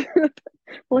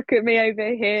look at me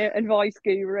over here, advice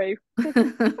guru.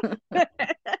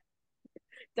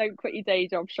 Don't quit your day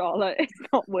job, Charlotte. It's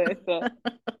not worth it.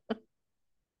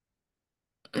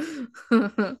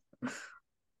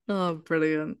 Oh,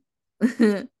 brilliant.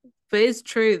 But it's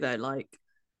true though, like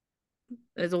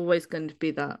there's always going to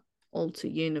be that alter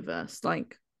universe.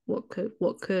 Like what could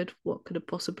it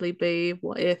possibly be?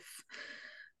 What if?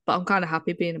 But I'm kind of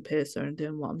happy being a piercer and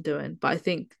doing what I'm doing. But I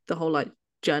think the whole like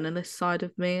journalist side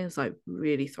of me is like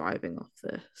really thriving off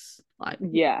this. Like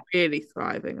Yeah. really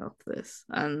thriving off this.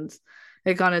 And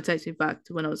it kind of takes me back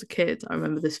to when I was a kid. I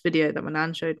remember this video that my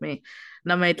nan showed me,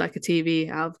 and I made like a TV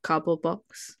out of a cardboard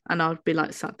box, and I'd be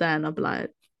like sat there and I'd be like,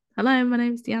 "Hello, my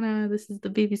name's Deanna. This is the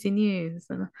BBC News,"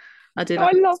 and I did Oh,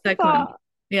 like I a love segment. that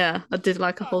Yeah, I did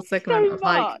like a whole segment so of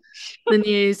like much. the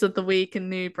news of the week in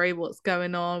Newbury, what's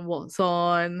going on, what's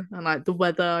on, and like the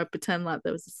weather. I pretend like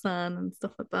there was a sun and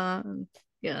stuff like that. And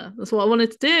yeah, that's what I wanted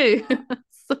to do.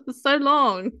 So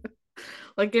long.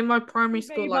 Like in my primary You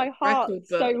school, made like my heart record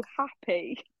so book.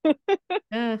 happy.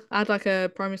 Yeah, I had like a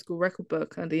primary school record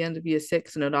book at the end of year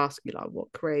 6, and it'd ask you like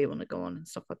what career you want to go on and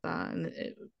stuff like that. And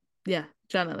yeah,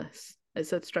 journalist. It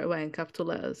said straight away in capital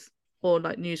letters, or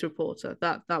like news reporter.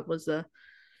 That was the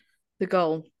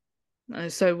goal. And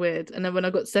it's so weird. And then when I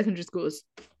got to secondary school, it was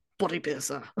body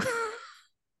piercer.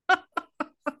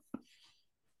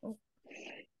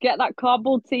 Get that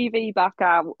cardboard TV back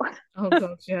out. Oh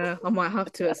gosh, yeah, I might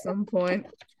have to at some point.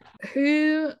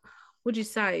 Who would you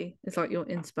say is like your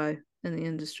inspo in the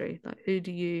industry? Like, who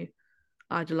do you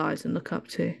idolize and look up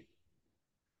to?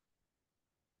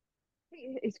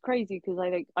 It's crazy because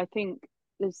I think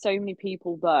there's so many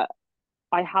people that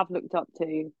I have looked up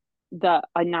to that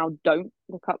I now don't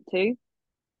look up to,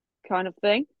 kind of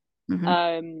thing. Mm-hmm.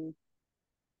 Um,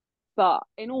 but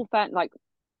in all fairness, like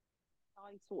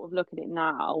I sort of look at it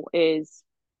now is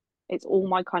it's all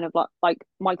my kind of like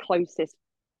my closest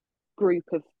group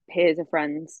of peers and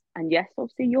friends, and yes,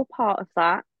 obviously you're part of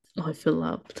that. I feel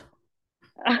loved.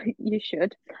 You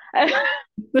should.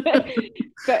 But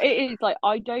it is like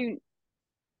I don't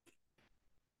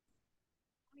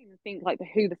think like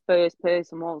who the first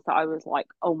person was that I was like,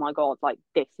 oh my God, like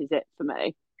this is it for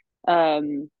me.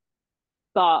 Um,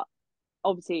 but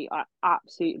obviously I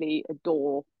absolutely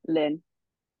adore Lynn,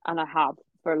 and I have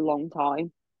for a long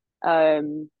time.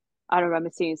 Um, I remember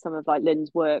seeing some of like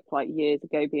Lynn's work like years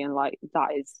ago, being like, that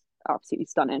is absolutely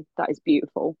stunning. That is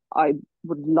beautiful. I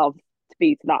would love to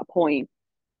be to that point.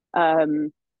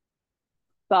 Um,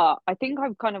 but I think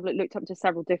I've kind of like looked up to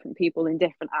several different people in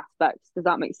different aspects. Does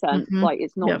that make sense? Mm-hmm. Like Yeah.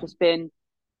 it's not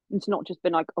just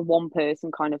been like a one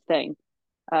person kind of thing.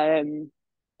 Um,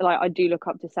 like I do look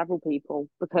up to several people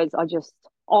because I just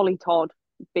Ollie Todd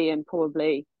being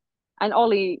probably, and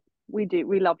Ollie, we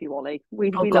love you, Ollie. Oh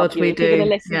We love God, you we if you're gonna do.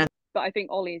 listen Yeah. to, but I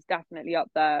think Ollie is definitely up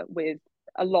there with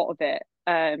a lot of it.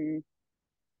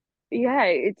 Yeah,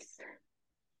 it's,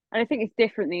 and I think it's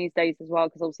different these days as well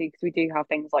because obviously because we do have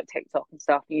things like TikTok and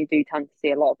stuff, and you do tend to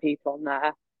see a lot of people on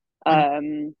there.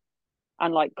 Mhm.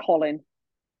 And like Colin,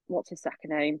 what's his second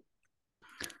name?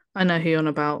 I know who you're on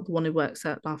about, the one who works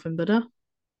at Laughing Buddha.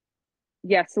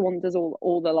 Yes, the one that does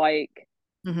all the like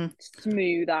Hmm.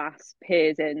 smooth ass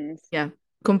piercings, Yeah. and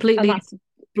Completely that's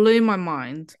blew my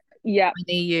mind yeah, when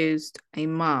he used a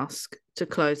mask to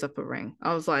close up a ring.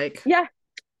 I was like, yeah,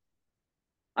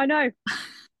 I know.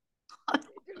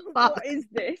 What fuck. is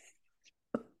this?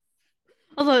 I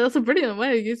was like, that's a brilliant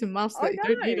way of using masks I that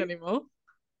you don't need know. anymore.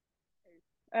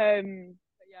 But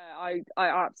yeah,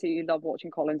 I absolutely love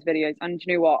watching Colin's videos, and do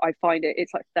you know what? I find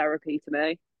it's like therapy to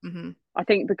me. Hmm. I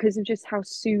think because of just how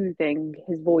soothing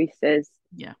his voice is,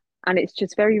 Yeah. and it's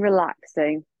just very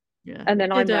relaxing. Yeah. And He then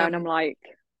did I'm there, and I'm like,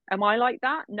 am I like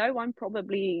that? No, I'm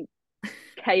probably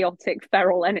chaotic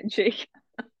feral energy.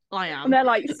 I And am. they're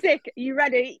like, sick, are you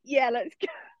ready? Yeah, let's go.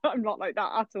 I'm not like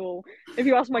that at all. If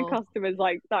you ask my Oh, customers,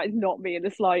 like that is not me in the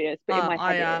slightest, but in my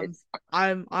I head it am. is.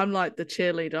 I'm like the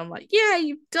cheerleader. I'm like, yeah,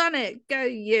 you've done it. Go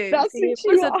you. That's See, it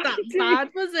literally what wasn't I that do. bad,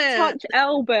 was it? Touch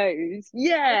elbows.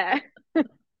 Yeah.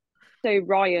 So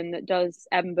Ryan that does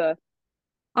Ember.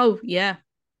 Oh yeah.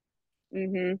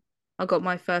 Hmm. I got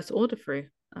my first order through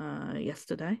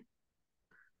yesterday.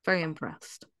 Very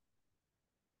impressed.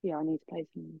 Yeah, I need to play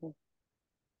some Ember.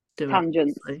 Do it,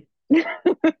 Tangents. honestly.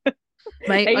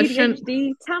 Mate,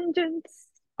 ADHD tangents.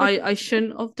 I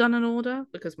shouldn't have done an order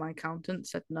because my accountant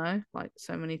said no like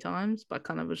so many times, but I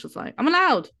kind of was just like, I'm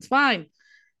allowed, it's fine.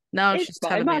 Now It's she's my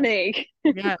telling me off. money.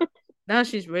 Yeah. Now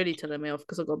she's really telling me off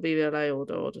because I've got BBLA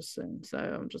order soon. So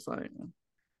I'm just like,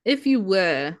 if you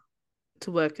were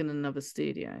to work in another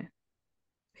studio,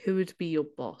 who would be your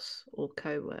boss or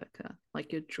co-worker?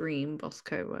 Like your dream boss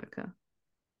co-worker?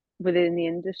 Within the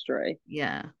industry.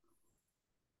 Yeah.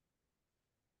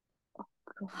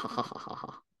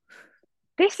 God.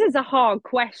 This is a hard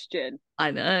question.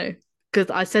 I know. Because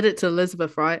I said it to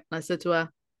Elizabeth, right? And I said to her,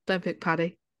 don't pick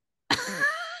Paddy.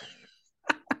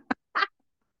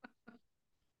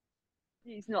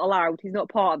 He's not allowed. He's not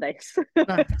part of this.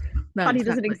 No, no, Paddy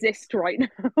doesn't exactly. exist right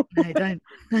now. No, don't.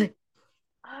 No.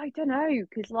 I don't know,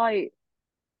 because like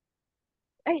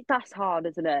that's hard,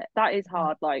 isn't it? That is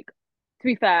hard. Like, to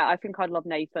be fair, I think I'd love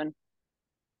Nathan.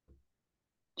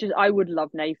 Just I would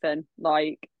love Nathan.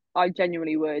 Like, I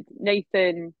genuinely would.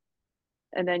 Nathan,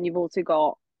 and then you've also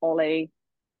got Ollie.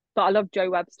 But I love Joe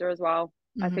Webster as well.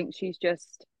 I Mm-hmm. think she's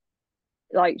just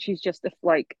a,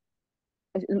 like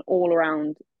an all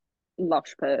around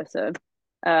lush person.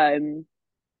 Um,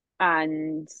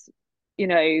 and you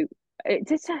know, it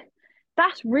just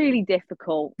that's really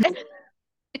difficult.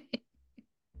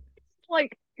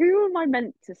 Like, who am I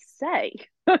meant to say?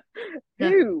 Yeah.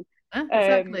 Who? Yeah,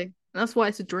 exactly. Um, And that's why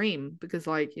it's a dream because,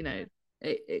 like,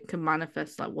 it can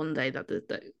manifest like one day that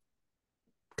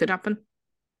could happen.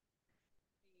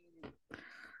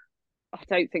 I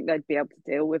don't think they'd be able to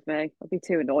deal with me. I'd be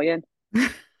too annoying.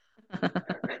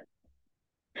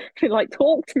 Be like,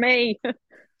 talk to me,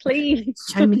 please.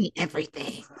 Show me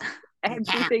everything. Yeah.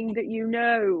 Everything that you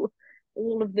know,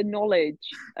 all of the knowledge.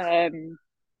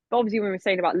 But obviously, when we were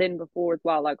saying about Lynn before as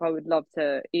well, like I would love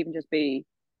to even just be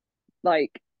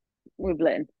like with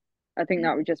Lynn. I think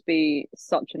that would just be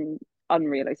such an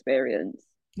unreal experience.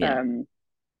 Yeah. Um,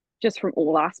 just from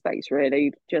all aspects,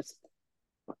 really. Just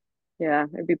yeah,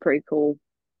 it'd be pretty cool.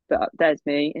 But there's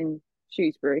me in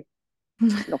Shrewsbury,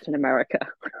 not in America.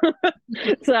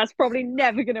 So that's probably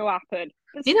never going to happen.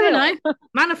 But You never still, know.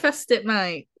 Manifest it,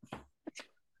 mate.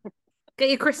 Get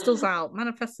your crystals out.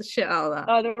 Manifest the shit out of that.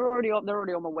 oh, they're already on. They're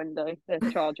already on my window. They're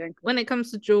charging. When it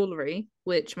comes to jewelry,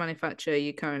 which manufacturer are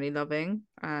you currently loving?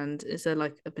 And is there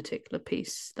like a particular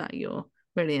piece that you're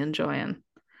really enjoying?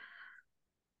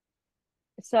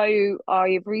 So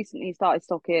I've recently started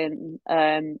stocking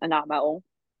an metal,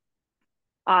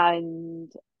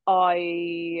 and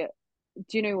I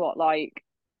do you know what? Like,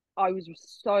 I was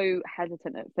so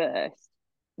hesitant at first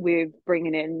with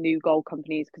bringing in new gold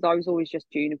companies because I was always just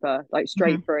Juniper, like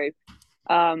straight Mhm. through.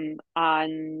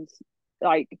 And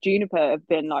like Juniper have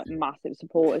been like massive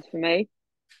supporters for me,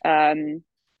 um,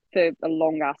 for a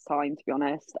long ass time, to be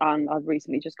honest. And I've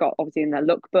recently just got obviously in their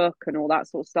lookbook and all that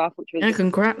sort of stuff, which Yeah, was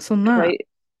congrats on that. great.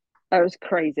 It was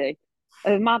crazy.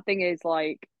 And the mad thing is,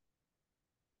 like,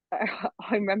 I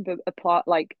remember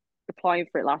applying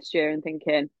for it last year and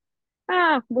thinking,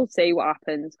 we'll see what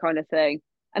happens, kind of thing.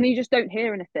 And then you just don't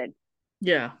hear anything.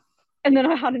 Yeah. And then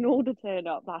I had an order turn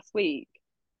up last week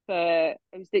for it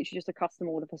was literally just a custom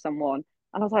order for someone.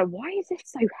 And I was like, why is this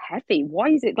so heavy? Why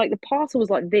is it like the parcel was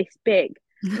like this big?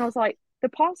 And I was like, the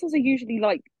parcels are usually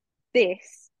like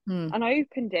this. Mm. And I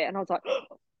opened it and I was like,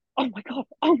 oh my God,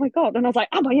 oh my God. And I was like,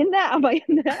 am I in there? Am I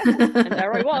in there? And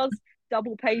there I was,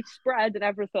 double page spread and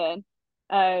everything.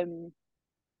 Yeah,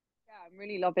 I'm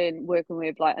really loving working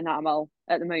with like Anatomal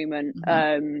at the moment.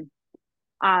 Mhm.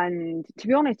 And to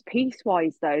be honest, piece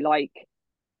wise though, like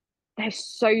there's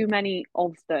so many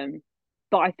of them.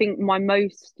 But I think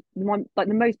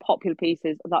the most popular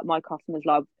pieces that my customers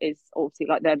love is obviously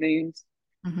like their moons.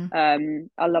 Mhm.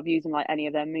 I love using like any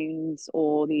of their moons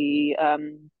or the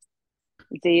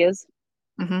Dias.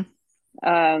 Mhm.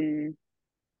 Um,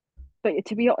 but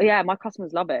to be yeah, my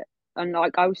customers love it. And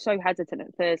like I was so hesitant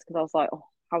at first because I was like, oh,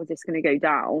 how is this going to go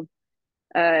down?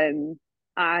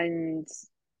 And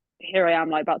here I am,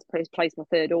 like about to place my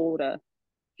third order.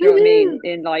 Do you know what I mean?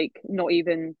 Woohoo! In like not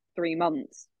even 3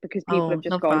 months, because people have Oh,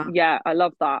 just love gone, that. yeah, I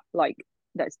love that. Like,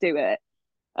 let's do it.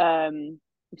 I'm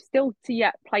still to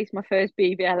yet place my first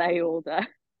BVLA order,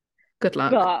 Good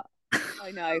luck. but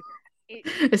I know it's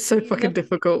It's so even fucking the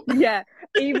difficult. yeah,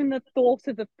 even the thought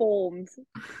of the forms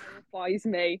terrifies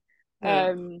me. Yeah.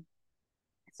 Um,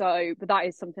 but that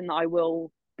is something that I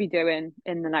will be doing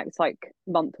in the next like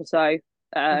month or so.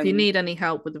 If you Um, need any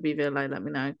help with the VVLA, let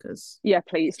me know because yeah,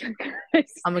 please.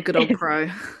 it's, I'm a good old it's pro.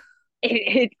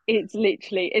 it's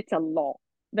literally it's a lot. Oh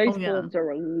Those yeah. forms are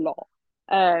a lot.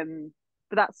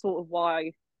 But that's sort of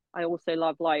why I also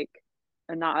love like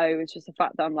Anato. It's just the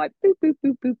fact that I'm like boop boop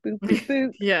boop boop boop boop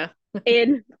boop Yeah.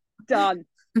 in done.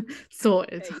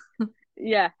 Sorted. Happy.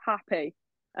 Yeah, happy.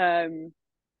 Um,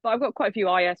 but I've got quite a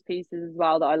few IS pieces as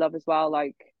well that I love as well.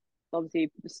 Like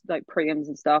obviously like Priams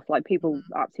and stuff. Like people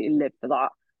Mhm. absolutely live for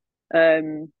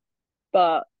that.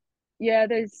 But yeah,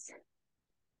 there's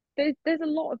a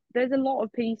lot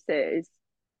of pieces.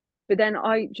 But then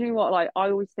do you know what? Like I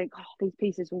always think, oh, these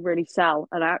pieces will really sell,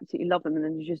 and I absolutely love them. And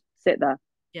then you just sit there,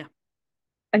 Yeah.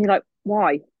 and you're like,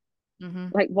 why? Hmm.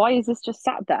 Like, why is this just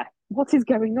sat there? What is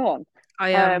going on?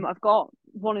 I am. I've got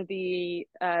one of the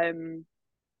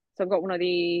so I've got one of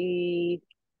the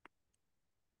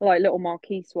like little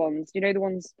marquise ones. You know the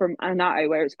ones from Anato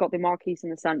where it's got the marquise in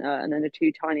the center and then the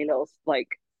two tiny little like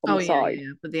on Oh the yeah, yeah, side.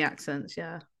 yeah. With the accents,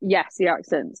 yeah. Yes, the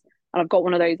accents. And I've got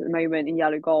one of those at the moment in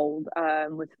yellow gold,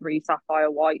 with 3 sapphire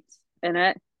whites in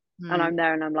it. And Mm. I'm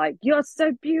there and I'm like, you're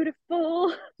so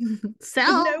beautiful, but no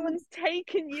Sell. one's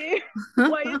taken you.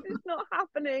 Why is this not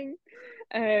happening?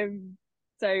 Um,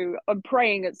 so I'm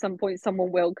praying at some point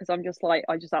someone will, because I'm just like,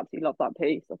 I just absolutely love that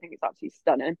piece. I think it's absolutely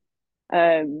stunning.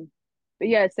 Um, but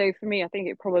yeah, so for me, I think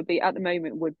it probably at the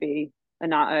moment would be a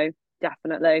Natto,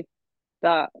 definitely.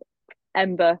 But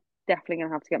Ember, definitely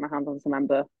gonna have to get my hands on some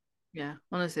Ember. Yeah,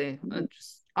 honestly,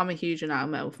 I'm a huge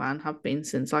Anatomy Metal fan. Have been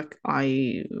since like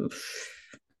I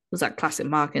was at Classic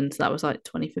Markins. That was like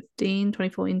 2015,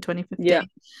 2014, twenty Yeah, fifteen.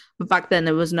 But back then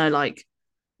there was no like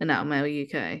Anatomy Metal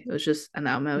UK. It was just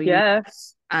Anatomy Metal yeah.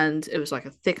 US, and it was like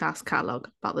a thick ass catalog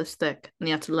about this thick, and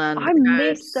you had to learn the I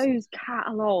miss codes. those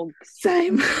catalogs.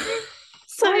 Same, I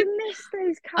same. miss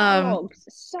those Um, catalogs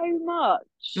so much.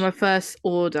 my first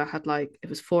order had like it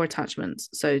was 4 attachments,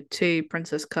 so two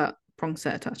princess cut prong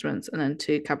set attachments, and then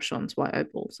two cabochons white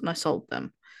opals, and I sold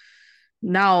them.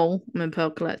 Now I'm in Pearl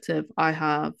Collective. I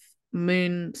have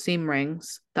moon seam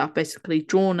rings that are basically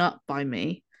drawn up by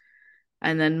me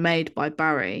and then made by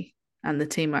Barry and the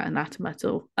team at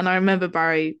Anatometal. And I remember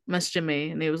Barry messaging me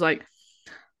and he was like,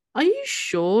 are you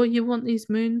sure you want these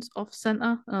moons off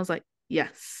center? And I was like,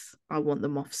 yes, I want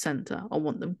them off center. I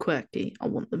want them quirky. I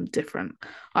want them different.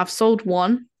 I've sold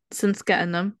one since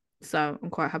getting them, so I'm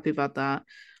quite happy about that.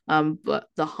 But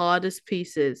the hardest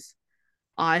pieces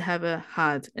I ever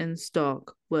had in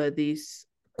stock were these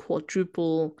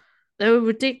quadruple, they were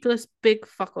ridiculous big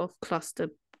fuck off cluster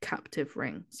captive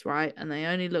rings, right? And they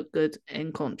only look good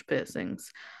in conch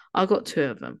piercings. I got two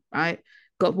of them, right?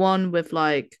 Got one with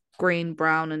like green,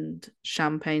 brown, and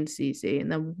champagne CZ,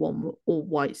 and then one all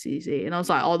white CZ. And I was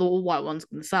like, oh, the all white one's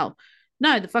gonna sell.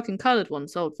 No, the fucking coloured one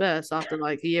sold first after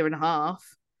like a year and a half.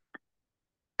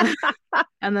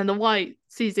 And then the white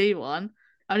CZ one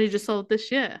only just sold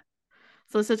this year.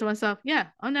 So I said to myself, yeah,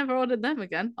 I never ordered them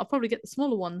again. I'll probably get the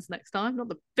smaller ones next time, not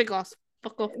the big ass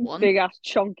fuck off one. Big ass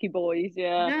chunky boys,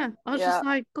 yeah. Yeah. I was just Yeah.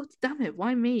 like, God damn it,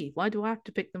 why me? Why do I have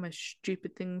to pick the most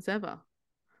stupid things ever?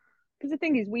 Because the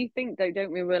thing is, we think though,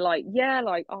 don't we? We're like, yeah,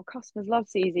 like our customers love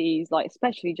CZs, like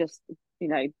especially just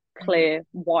Mhm. clear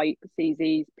white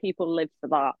CZs. People live for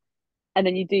that. And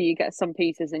then you get some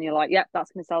pieces, and you're like, yep,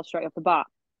 that's going to sell straight off the bat.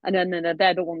 And then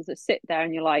they're the ones that sit there,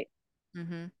 and you're like,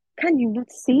 Mhm. can you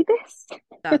not see this?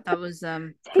 That was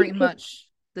pretty Take it. much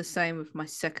the same with my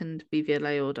second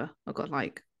BVLA order. I got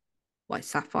like white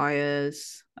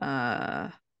sapphires,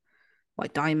 white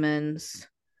diamonds.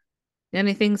 The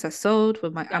only things I sold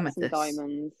were my Get some amethysts.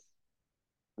 diamonds.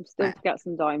 I'm still Right, to get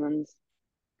some diamonds.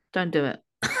 don't do it.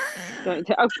 Don't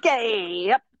okay.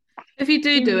 Yep. If you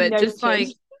do Duly it, just noted.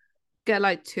 like get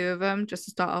like two of them just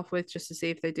to start off with, just to see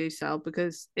if they do sell,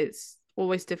 because it's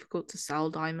always difficult to sell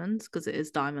diamonds because it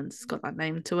is diamonds. It's got that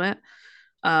name to it.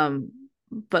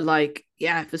 But like,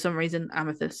 yeah, for some reason,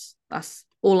 amethyst. That's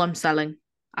all I'm selling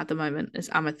at the moment is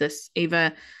amethyst,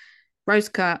 either rose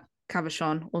cut,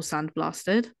 cabochon, or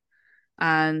sandblasted,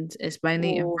 and it's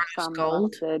mainly in Oh, rose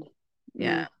gold. sandblasted.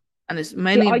 Yeah, Mm. and it's See,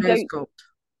 mainly in I rose don't. gold.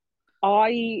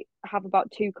 I have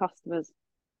about two customers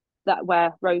that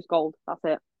wear rose gold. That's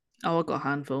it. Oh, I got a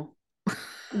handful.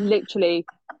 Literally,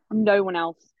 no one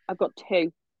else. I've got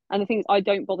two. And the thing is, I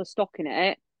don't bother stocking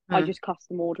it. I Mm, just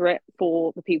custom order it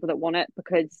for the people that want it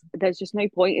because there's just no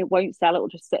point. It won't sell. It will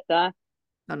just sit there.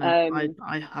 I know. I Um.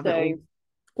 I have it So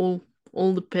all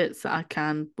all the bits that I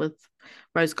can with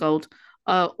rose gold.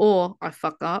 Or I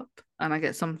fuck up and I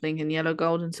get something in yellow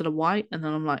gold instead of white, and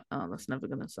then I'm like, oh, that's never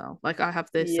gonna sell. Like I have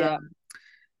this yeah.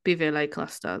 BVLA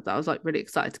cluster that I was like really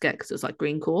excited to get because it's like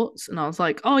green quartz, and I was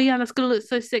like, oh yeah, that's gonna look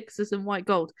so sick. It's in white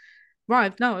gold.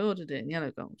 Right, no, I ordered it in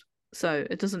yellow gold. So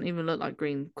it doesn't even look like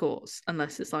green quartz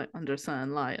unless it's like under a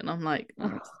certain light. And I'm like,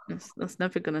 oh, that's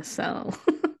never gonna sell.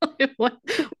 what,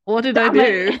 what did I Damn do?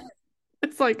 it.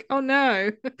 It's like, oh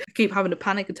no. I keep having a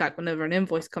panic attack whenever an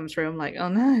invoice comes through. I'm like, oh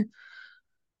no,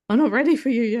 I'm not ready for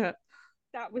you yet.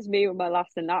 That was me with my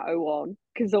last Anato one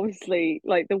because obviously,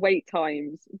 like the wait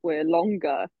times were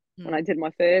longer when I Mm. did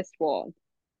my first one.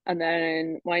 And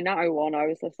then my Natto one, I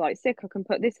was just like, sick, I can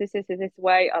put this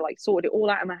away. I like sorted it all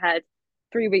out in my head.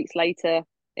 3 weeks later,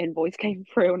 invoice came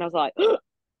through, and I was like,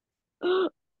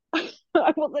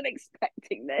 I wasn't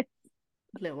expecting this.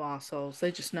 Little assholes.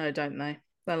 They just know, don't they?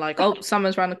 They're like, oh,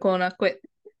 summer's around the corner. Quick,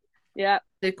 Yeah,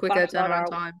 do quicker bash that turnaround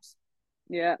out. times.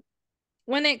 Yeah.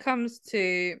 When it comes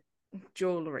to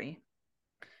jewelry,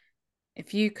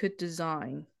 if you could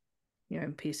design your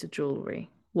own piece of jewelry,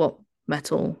 what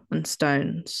metal and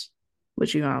stones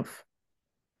would you have?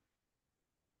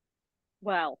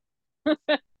 Well, how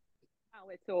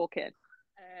we're talking.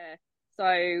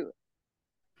 So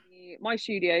my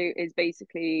studio is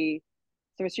basically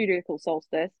a studio called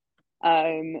Solstice.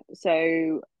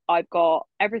 So I've got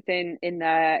everything in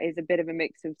there is a bit of a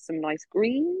mix of some nice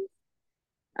greens.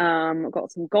 I've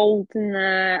got some gold in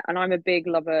there, and I'm a big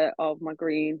lover of my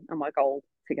green and my gold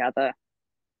together.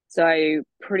 So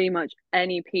pretty much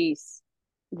any piece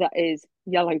that is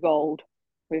yellow gold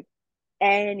with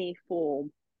any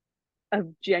form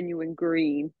of genuine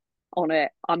green on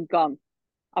it, I'm gone.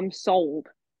 I'm sold.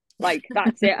 Like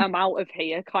that's it. I'm out of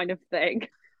here, kind of thing.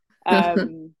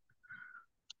 Um,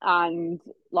 and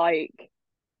like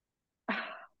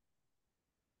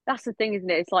that's the thing, isn't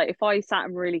it? It's like if I sat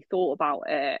and really thought about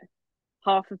it,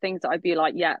 half the things that I'd be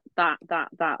like, yeah, that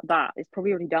is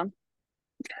probably already done.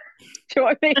 Do you know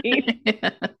what I mean?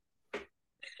 Yeah.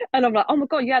 And I'm like, oh my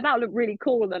god, yeah, that would look really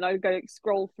cool. And then I go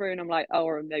scroll through, and I'm like, oh,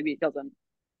 or maybe it doesn't.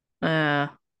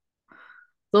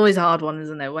 It's always a hard one,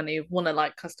 isn't it? When you want to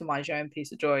like customize your own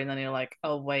piece of jewelry and then you're like,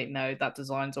 oh wait, no, that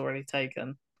design's already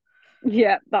taken.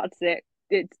 Yeah, that's it.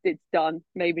 It's done.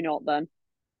 Maybe not then.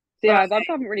 So yeah, But I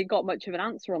haven't really got much of an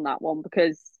answer on that one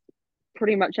because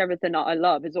pretty much everything that I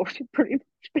love is already pretty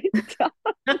much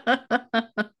been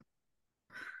done.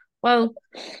 well,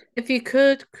 if you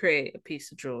could create a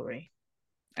piece of jewelry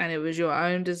and it was your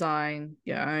own design,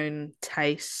 your own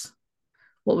taste,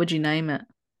 what would you name it?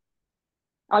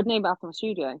 I'd name it after my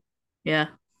studio. Yeah.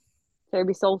 So it'd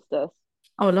be Solstice.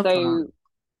 Oh, I love that. So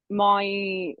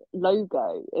my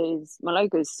logo is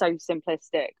so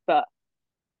simplistic, but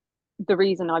the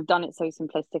reason I've done it so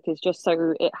simplistic is just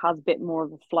so it has a bit more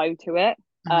of a flow to it.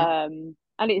 Mhm.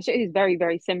 And it is very,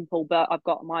 very simple, but I've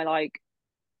got my like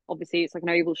obviously it's like an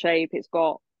oval shape. It's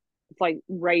like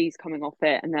rays coming off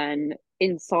it, and then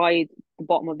inside the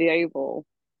bottom of the oval,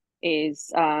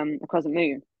 is a crescent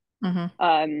moon.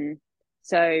 Mm-hmm.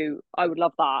 So I would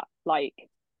love that. Like,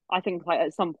 I think like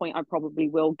at some point I probably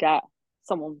will get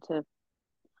someone to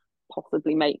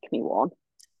possibly make me one.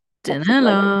 Possibly.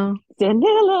 Danella. Danilla.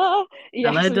 Hello,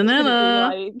 Yes, I'm just gonna be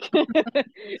Danella. like,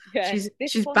 yeah,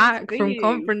 this She's one's back for from you.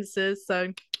 conferences,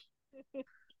 so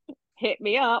Hit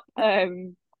me up.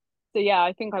 So yeah,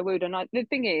 I think I would. And the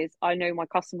thing is, I know my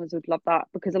customers would love that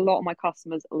because a lot of my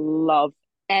customers love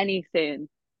anything,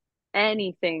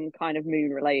 anything kind of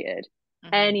moon related, mhm.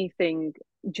 anything.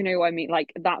 Do you know what I mean?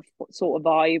 Like that sort of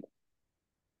vibe.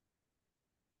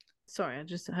 Sorry, I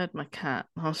just heard my cat.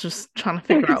 I was just trying to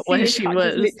figure out See where your she cat just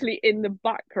was. literally in the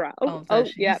background. Oh, Oh, there oh,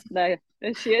 she yeah, is. there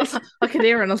she I was is. like, I could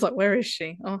hear her and I was like, where is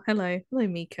she? Oh, hello,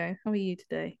 Miko. How are you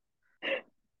today?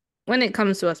 When it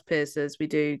comes to us piercers, we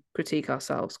do critique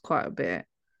ourselves quite a bit.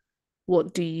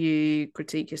 What do you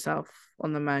critique yourself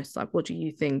on the most? Like, what do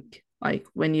you think? Like,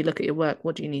 when you look at your work,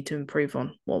 what do you need to improve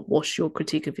on? What's your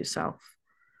critique of yourself?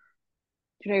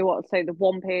 Do you know what? So the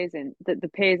one piercing, the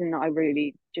piercing that I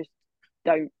really just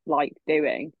don't like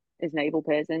doing is navel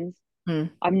piercings. Hmm.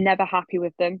 I'm never happy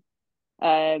with them.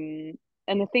 And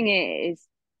the thing is,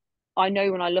 I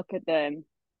know when I look at them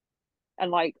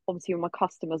and like obviously with my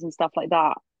customers and stuff like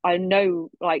that, I know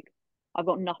like I've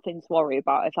got nothing to worry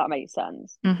about if that makes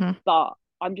sense. Mm-hmm. But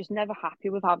I'm just never happy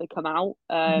with how they come out.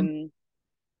 Mm-hmm. And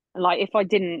like if I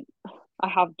didn't, I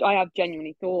have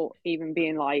genuinely thought even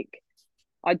being like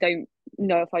I don't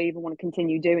know if I even want to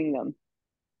continue doing them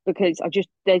because I just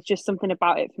there's just something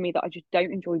about it for me that I just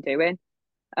don't enjoy doing.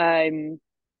 Um,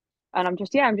 and I'm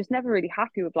just never really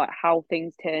happy with like how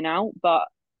things turn out. But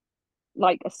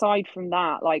like aside from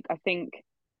that, like I think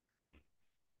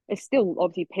it's still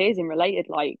obviously piercing related.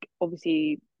 Like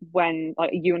obviously when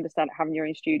like you understand having your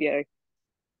own studio,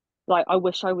 like I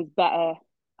wish I was better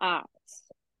at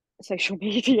social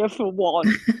media for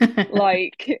one.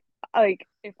 Like like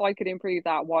if I could improve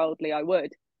that wildly, I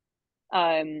would.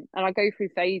 And I go through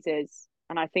phases,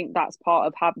 and I think that's part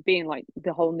of being like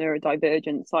the whole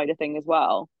neurodivergent side of thing as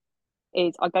well.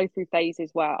 Is I go through phases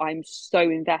where I'm so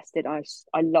invested,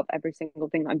 I love every single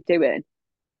thing I'm doing,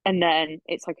 and then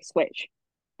it's like a switch,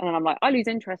 and then I'm like, I lose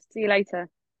interest. See you later.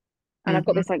 And I've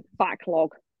got Mm-hmm. this like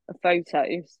backlog of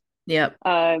photos. Yep.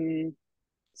 Um,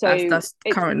 so That's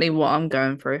it's currently what I'm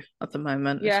going through at the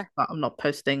moment. It's yeah, just that I'm not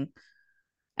posting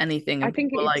anything, I and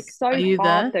think people are it's like, "Are so you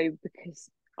hard there?" though because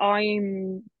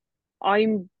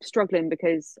I'm struggling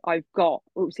because I've got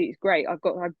obviously it's great.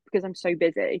 Because I'm so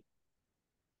busy.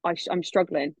 I'm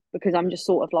struggling because I'm just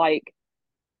sort of like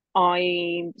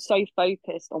I'm so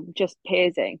focused on just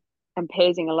piercing and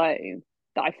piercing alone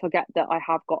that I forget that I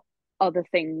have got other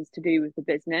things to do with the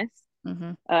business.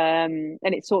 Mm-hmm. And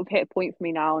it's sort of hit a point for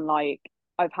me now, and like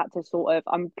I've had to sort of.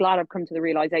 I'm glad I've come to the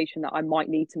realization that I might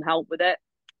need some help with it.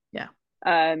 Yeah.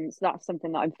 So that's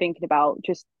something that I'm thinking about,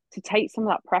 just to take some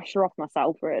of that pressure off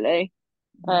myself, really.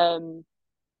 Mm-hmm. Um,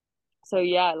 so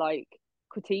yeah, like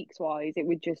critiques wise, it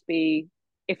would just be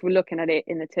if we're looking at it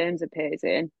in the terms of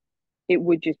piercing, it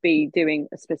would just be doing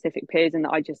a specific piercing that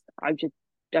I just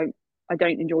don't I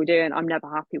don't enjoy doing. I'm never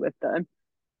happy with them.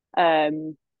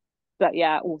 Um, but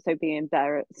yeah, also being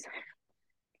better at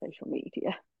social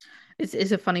media. It's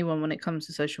a funny one when it comes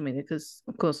to social media because,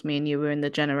 of course, me and you were in the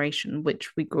generation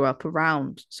which we grew up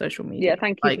around social Yeah, media.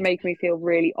 thank you for making me feel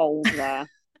really old there.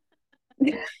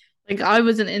 Like I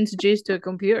wasn't introduced to a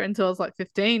computer until I was like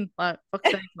 15. Like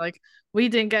fuck's sake, like we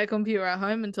didn't get a computer at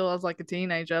home until I was like a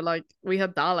teenager. Like we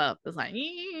had dial up. It's like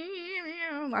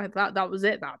that was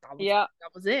it. Yeah, That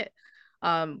was it.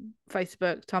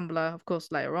 Facebook, Tumblr, of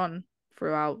course, later on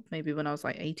throughout maybe when I was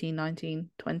like 18, 19,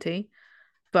 20.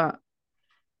 But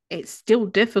it's still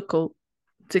difficult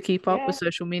to keep up with yeah.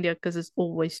 social media because it's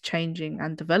always changing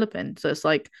and developing. So it's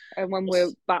like, And when we're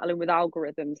battling with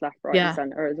algorithms left, right, and yeah.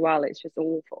 center as well, it's just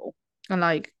awful. And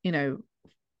like,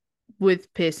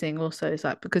 with piercing also is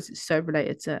like because it's so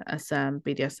related to SM,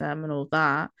 BDSM and all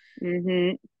that,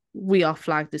 Hmm. we are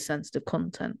flagged as sensitive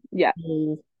content Yeah.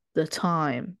 all the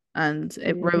time. And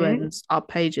it Hmm. ruins our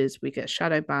pages. We get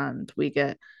shadow banned, we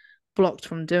get blocked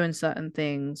from doing certain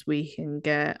things, we can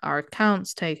get our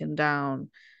accounts taken down.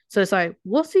 So it's like,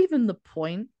 what's even the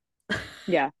point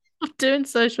Yeah. of doing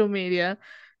social media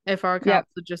if our Yep. accounts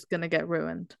are just gonna get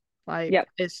ruined? Like Yep.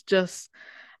 it's just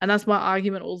and that's my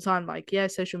argument all the time. Like, yeah,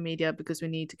 social media because we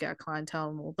need to get a clientele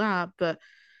and all that, but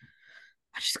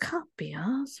I just can't be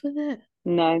arsed with it.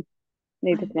 No,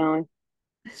 neither I, can I.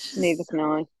 it's Neither just can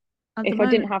I. at the If I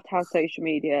didn't moment, have to have social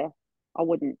media, I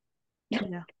wouldn't.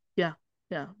 yeah, yeah,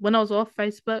 yeah. When I was off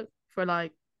Facebook for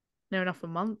like near enough a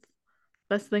month,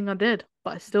 best thing I did,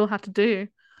 but I still had to do.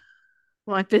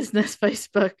 my business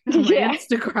Facebook and my Yeah,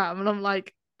 Instagram, and I'm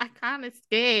like, I can't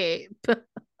escape.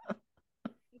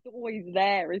 it's always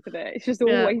there, isn't it? It's just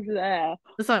Yeah. always there.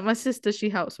 It's like my sister, she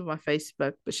helps with my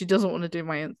Facebook, but she doesn't want to do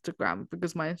my Instagram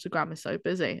because my Instagram is so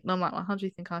busy. And I'm like, well, how do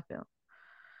you think I feel?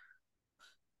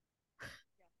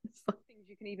 It's like, Things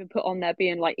you can even put on there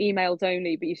being like emails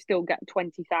only, but you still get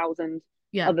 20,000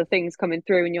 yeah, other things coming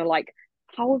through, and you're like,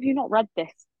 how have you not read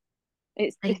this?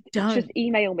 I It's just don't.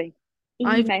 email me,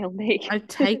 I've email me. I've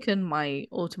taken my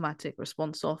automatic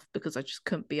response off because I just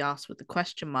couldn't be asked with the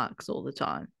question marks all the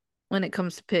time. When it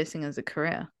comes to piercing as a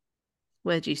career,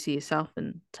 where do you see yourself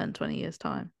in 10, 20 years'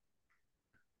 time?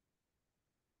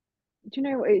 Do you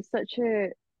know it's such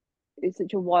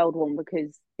a wild one,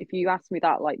 because if you asked me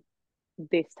that like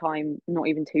this time, not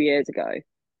even 2 years ago,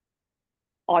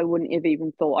 I wouldn't have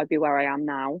even thought I'd be where I am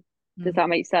now. Does that Mm-hmm.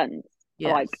 make sense?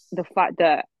 Like Yes. the fact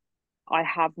that I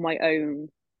have my own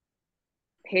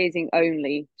piercing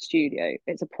only studio.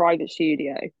 It's a private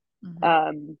studio. Mm-hmm.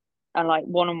 Um, and like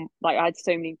one of like I had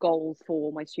so many goals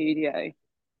for my studio,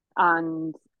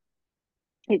 and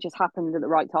it just happened at the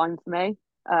right time for me.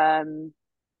 Um,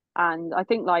 and I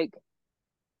think like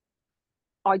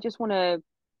I just want to.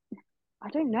 I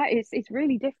don't know. It's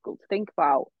really difficult to think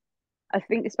about. I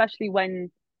think especially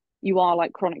when you are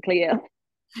like chronically ill,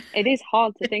 it is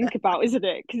hard to think about, isn't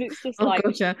it? Because it's just Oh like,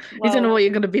 gosh, yeah. You don't know well, what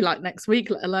you're going to be like next week,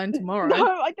 let alone no, tomorrow.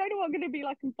 I don't know what I'm going to be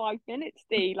like in 5 minutes,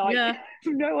 Dee. Like, I Yeah.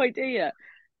 have no idea.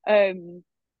 Um,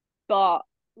 but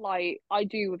like, I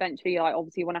do eventually, like,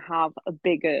 obviously want to have a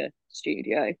bigger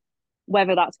studio.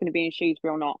 Whether that's going to be in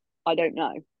Shrewsbury or not, I don't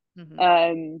know. Mm-hmm.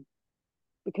 Um,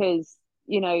 because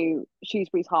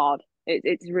Shrewsbury's hard.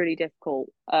 It's really difficult.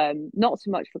 Not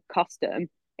so much for custom.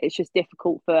 It's just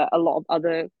difficult for a lot of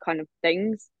other kind of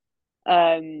things.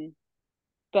 Um,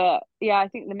 but yeah, I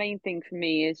think the main thing for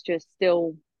me is just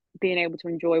still being able to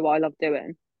enjoy what I love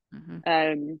doing. Mm-hmm.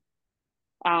 Um,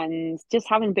 and just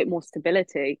having a bit more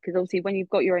stability, because obviously when you've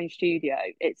got your own studio,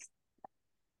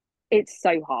 it's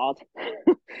so hard.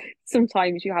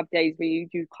 Sometimes you have days where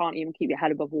you can't even keep your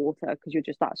head above water because you're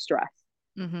just that stressed.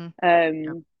 Mm-hmm. Yeah.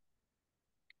 Um,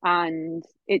 and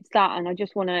it's that, and I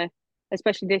just want to,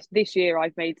 especially this year,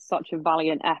 I've made such a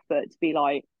valiant effort to be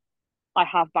like, I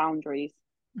have boundaries,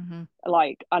 Mm-hmm.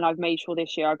 like, and I've made sure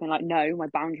this year I've been like, no, my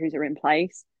boundaries are in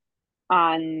place.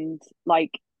 And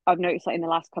like I've noticed like in the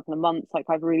last couple of months, like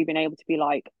I've really been able to be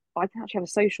like, I can actually have a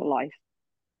social life.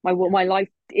 My life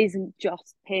isn't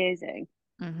just piercing,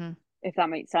 Mm-hmm. if that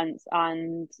makes sense.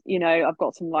 And I've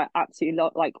got some like absolutely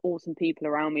like awesome people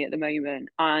around me at the moment,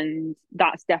 and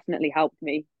that's definitely helped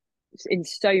me in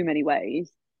so many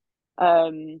ways.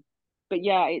 Um, but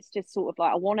yeah, it's just sort of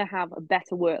like I want to have a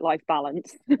better work life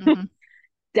balance, Mm-hmm.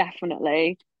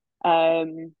 definitely,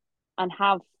 and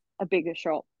have a bigger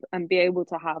shop and be able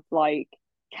to have like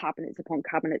cabinets upon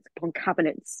cabinets upon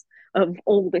cabinets of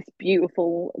all this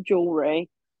beautiful jewelry.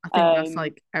 I think that's Um,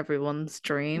 like everyone's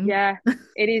dream. yeah,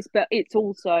 it is, but it's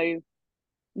also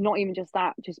not even just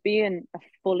that, just being a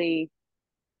fully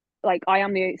like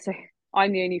I'm the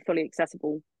only fully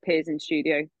accessible peers in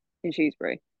studio in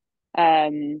Shrewsbury.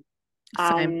 Um,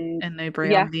 Same and in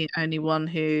Newbury. yeah, I'm the only one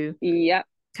who yeah,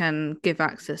 can give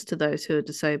access to those who are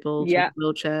disabled with yeah,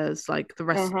 wheelchairs. Like the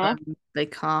rest of uh-huh. them, they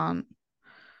can't.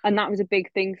 And that was a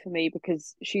big thing for me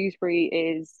because Shrewsbury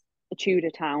is a Tudor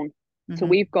town. So Mm-hmm.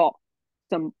 we've got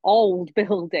some old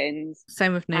buildings,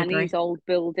 Same with and these Newbury. old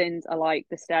buildings are like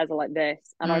the stairs are like this.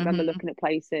 And I remember Mm-hmm. looking at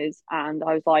places and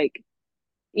I was like,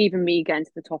 even me getting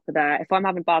to the top of there, if I'm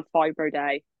having bad fibro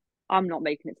day, I'm not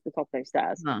making it to the top of those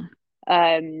stairs. No.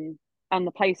 Um, and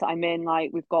the place that I'm in, like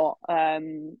we've got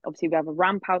obviously we have a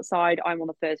ramp outside. I'm on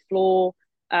the first floor.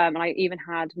 And I even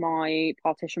had my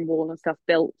partition wall and stuff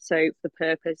built so for the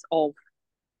purpose of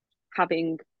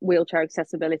having wheelchair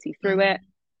accessibility through it.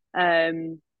 Mm-hmm.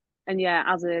 Um, and yeah,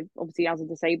 obviously as a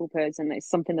disabled person, it's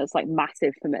something that's like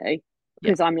massive for me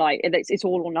Yeah. because I'm like it's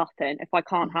all or nothing. If I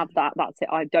can't have Mm-hmm. that, that's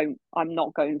it. I'm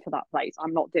not going for that place.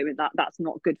 I'm not doing that. That's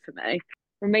not good for me.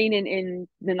 Remaining in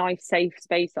the nice safe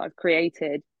space that I've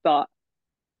created, but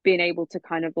being able to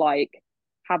kind of like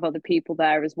have other people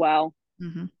there as well.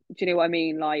 Mm-hmm. Do you know what I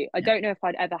mean? Like I Yeah. don't know if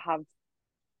I'd ever have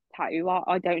tattoo art.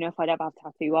 I don't know if I'd ever have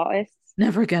tattoo artists.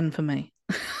 Never again for me.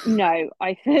 No,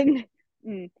 I think,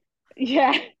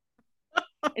 yeah,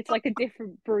 it's like a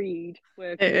different breed It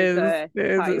working with is. It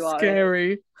is. tattoo It's artists.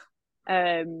 scary.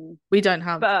 Um, We don't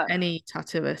have but any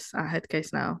tattooists at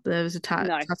Headcase now. There was a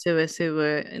no, tattooist who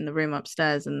were in the room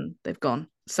upstairs and they've gone.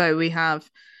 So we have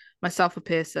myself, a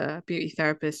piercer, beauty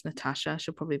therapist, Natasha.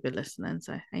 She'll probably be listening.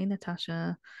 So, hey,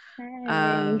 Natasha. hey,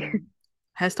 Um,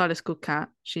 Hairstylist called Kat.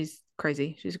 She's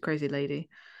crazy. She's a crazy lady.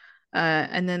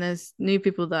 And then there's new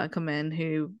people that come in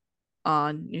who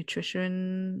are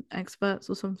nutrition experts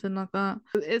or something like that.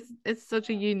 It's such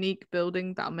a unique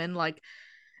building that I'm in. Like,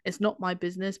 it's not my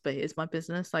business, but it is my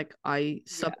business. Like, I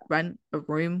sub Yeah. rent a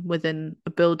room within a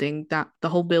building that the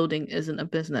whole building isn't a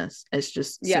business. It's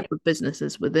just Yeah. separate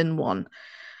businesses within one.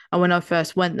 And when I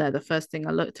first went there, the first thing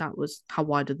I looked at was how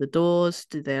wide are the doors?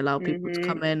 Do they allow people to Mm-hmm.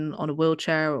 come in on a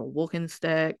wheelchair or a walking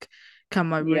stick? Can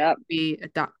my room Yeah. be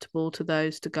adaptable to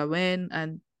those to go in?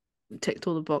 And ticked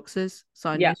all the boxes. So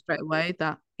I knew Yeah. straight away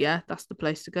that, yeah, that's the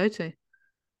place to go to.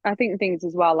 I think the things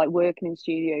as well, like working in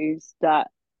studios that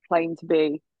claim to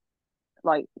be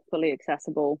like fully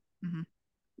accessible Hmm.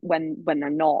 when they're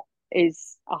not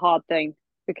is a hard thing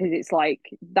because it's like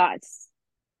that's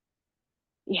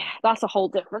a whole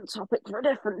different topic for a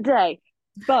different day.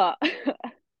 But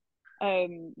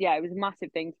yeah, it was a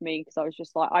massive thing for me because I was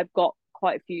just like, I've got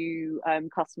quite a few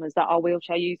customers that are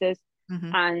wheelchair users,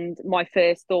 Hmm. and my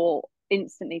first thought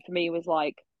instantly for me was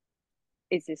like,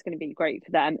 is this going to be great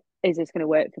for them? Is this going to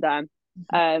work for them?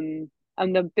 Hmm.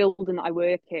 And the building that I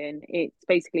work in,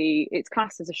 it's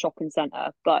classed as a shopping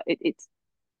centre, but it's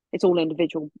all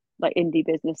individual like indie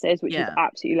businesses, which is Yeah.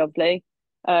 absolutely lovely.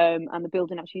 And the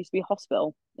building actually used to be a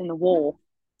hospital in the war,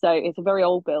 so it's a very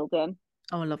old building.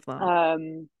 Oh, I love that.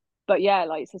 Um, but yeah,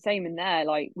 like it's the same in there.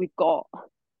 Like we've got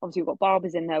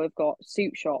barbers in there, we've got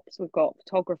suit shops, we've got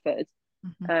photographers,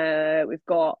 Hmm. we've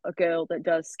got a girl that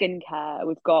does skincare,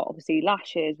 we've got obviously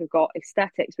lashes, we've got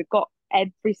aesthetics, we've got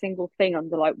every single thing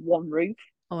under like one roof.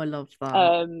 Oh, I love that.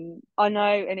 I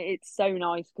know, and it's so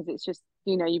nice because it's just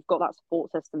you've got that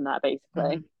support system there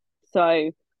basically. Hmm.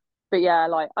 So, but yeah,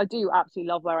 like I do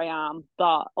absolutely love where I am,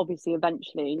 but obviously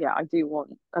eventually, yeah, I do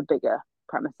want a bigger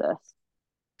premises.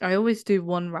 I always do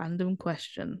one random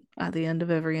question at the end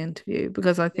of every interview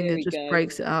because I think Here it we just go.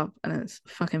 breaks it up and it's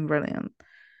fucking brilliant.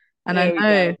 And I Here we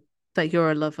know go. that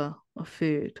you're a lover of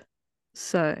food.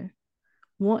 So,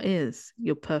 what is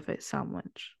your perfect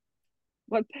sandwich?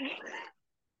 What?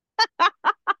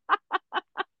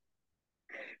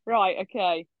 Right,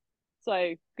 okay. So,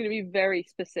 going to be very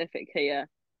specific here.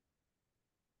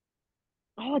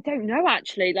 Oh, I don't know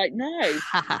actually. Like, no.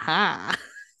 Ha ha ha.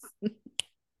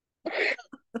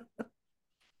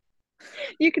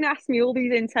 You can ask me all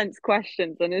these intense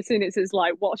questions, and as soon as it's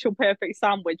like, "What's your perfect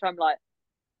sandwich?" I'm like,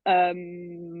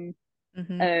 um,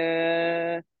 Hmm.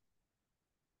 uh,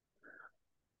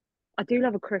 I do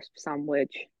love a crisp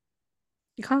sandwich.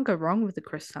 You can't go wrong with the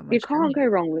crisp You sandwich, can can't you? go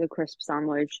wrong with a crisp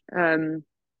sandwich.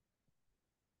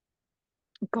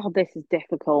 God, this is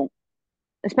difficult,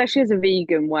 especially as a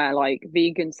vegan, where like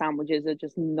vegan sandwiches are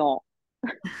just not,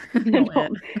 they're Not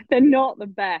not, it. they're not the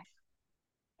best.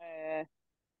 Uh,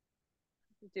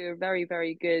 do a very,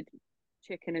 very good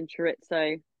chicken and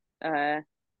chorizo uh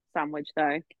sandwich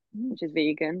though, which is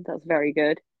vegan. That's very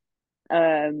good.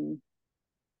 Um,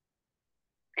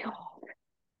 God,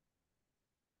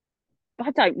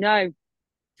 I don't know.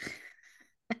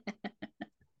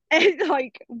 It's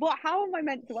like, what? How am I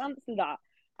meant to answer that?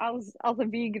 As a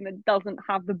vegan that doesn't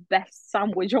have the best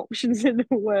sandwich options in the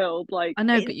world, like I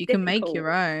know, but it's you can make difficult. your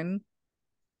own.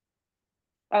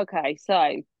 Okay,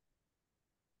 so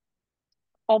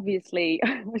obviously,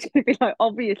 I was going to be like,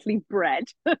 obviously bread,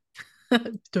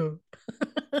 Duh.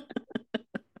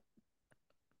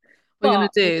 We're gonna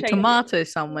but we do change it. tomato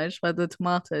sandwich where the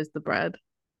tomato is the bread.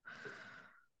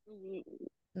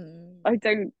 Mm. I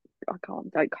don't, I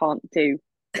can't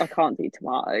do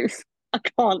tomatoes. I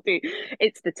can't do.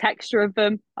 It's the texture of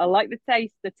them. I like the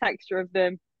taste, the texture of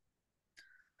them.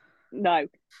 No,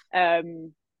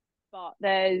 um, but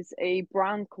there's a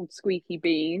brand called Squeaky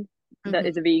Bean that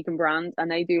is Hmm. a vegan brand, and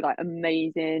they do like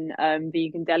amazing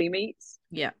vegan deli meats.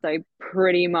 Yeah. So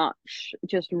pretty much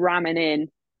just ramming in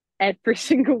every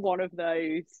single one of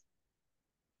those.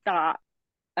 That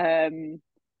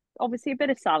obviously a bit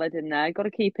of salad in there. Got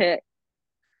to keep it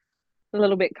a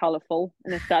little bit colourful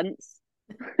in a sense.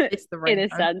 It's the In a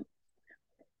rainbow. sense.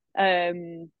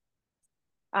 Um,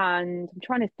 and I'm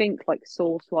trying to think like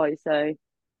sauce wise though.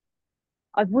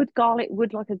 I would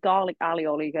like a garlic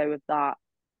alioli go with that.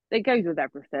 It goes with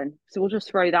everything. So we'll just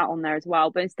throw that on there as well.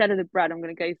 But instead of the bread, I'm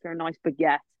going to go for a nice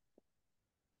baguette.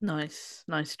 Nice,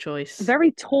 nice choice.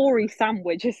 Very Tory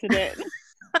sandwich, isn't it?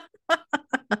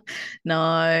 No,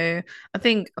 I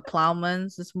think a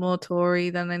ploughman's is more Tory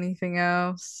than anything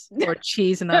else, or a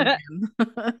cheese and And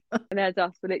onion. there's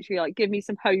us. We're literally like, give me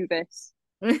some Hovis.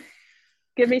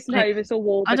 Give me some Mate, Hovis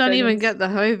or I don't even Warburtons. get the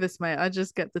Hovis, mate. I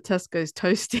just get the Tesco's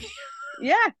toasty,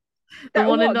 Yeah. the That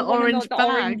one in what? the The one in orange the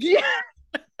orange. bag.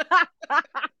 Yeah.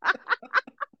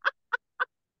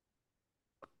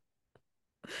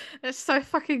 It's so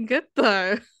fucking good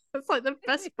though. It's like the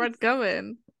best bread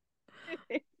going.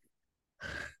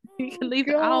 You can Oh leave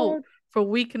it out God. for a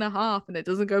week and a half and it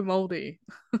doesn't go moldy.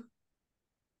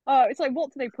 Oh, it's like,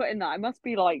 what do they put in that? It must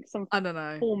be like some I don't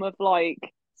know. form of like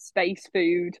space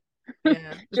food. Do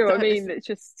Yeah. you know what I mean? It's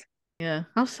just Yeah.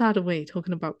 How sad are we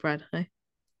talking about bread, hey?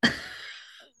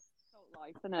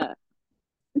 life, isn't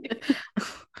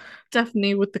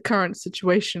Definitely with the current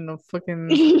situation of fucking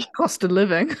it? cost of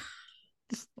living.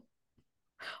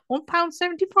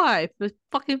 £1.75 for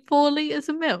fucking 4 litres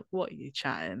of milk. What are you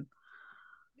chatting?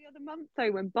 The other month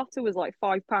though, when butter was like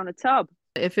 £5 a tub,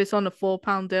 If it's on a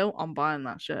 £4 deal, I'm buying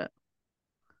that shit.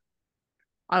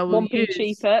 I will 1p use.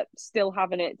 cheaper, still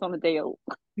having it. It's on a deal.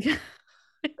 Yeah.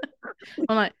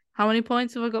 I'm like, how many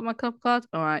points have I got my club card?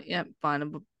 All right, yeah, buying a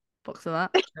box of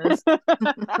that. Cheers.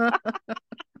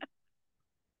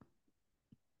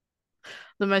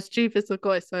 The most cheapest I've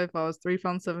got it so far was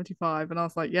 £3.75, and I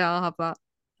was like, yeah, I'll have that.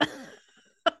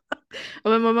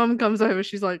 And when my mum comes over,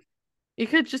 she's like, you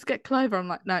could just get Clover. I'm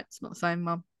like, no, it's not the same,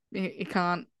 mum. You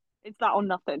can't. It's that or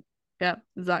nothing. Yeah,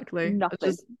 exactly. I Nothing.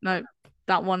 just no,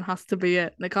 that one has to be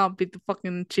it. They can't be the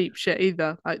fucking cheap shit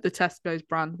either, like the Tesco's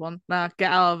brand one. Nah,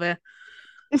 get out of here.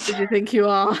 Who do you think you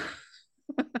are?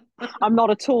 I'm not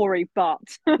a Tory, but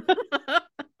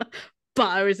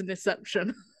Butter is an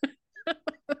exception.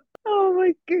 oh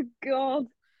my good God.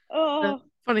 The Oh,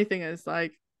 funny thing is,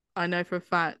 like, I know for a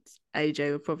fact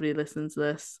AJ will probably listen to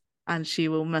this and she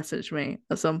will message me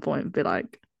at some point and be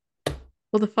like,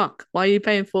 what the fuck? Why are you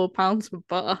paying £4 for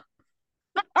butter?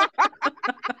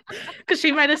 Because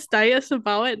she made a status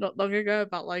about it not long ago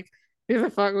about like who the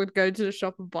fuck would go to the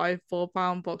shop and buy a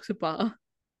 £4 box of butter?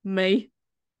 Me.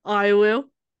 I will.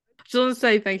 Just want to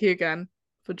say thank you again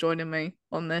for joining me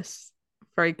on this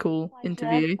very cool pleasure.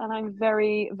 interview. And I'm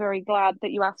very, very glad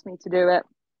that you asked me to do it.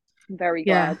 I'm very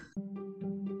Yeah. glad.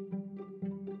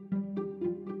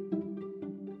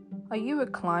 Are you a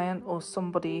client or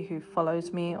somebody who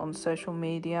follows me on social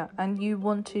media and you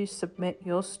want to submit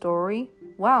your story?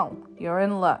 Well, you're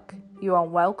in luck. You are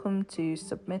welcome to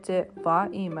submit it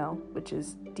via email, which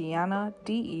is Deanna,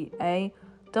 DEANNA,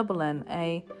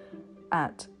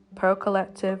 at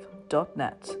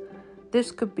pearlcollective.net.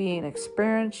 This could be an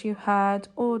experience you had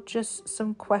or just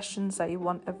some questions that you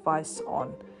want advice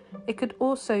on. It could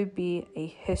also be a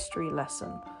history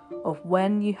lesson of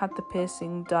when you had the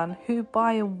piercing done, who,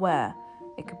 by, and where.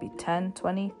 It could be 10,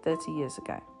 20, 30 years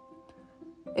ago.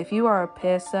 If you are a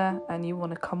piercer and you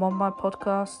want to come on my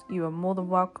podcast, you are more than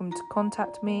welcome to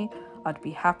contact me. I'd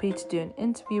be happy to do an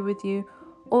interview with you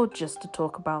or just to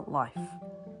talk about life.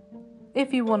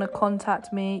 If you want to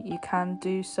contact me, you can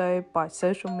do so by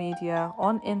social media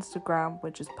on Instagram,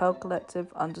 which is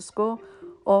pearlcollective_,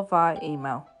 or via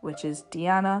email, which is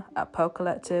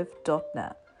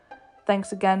deanna@pearlcollective.net.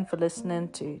 Thanks again for listening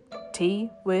to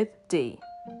Tea with D.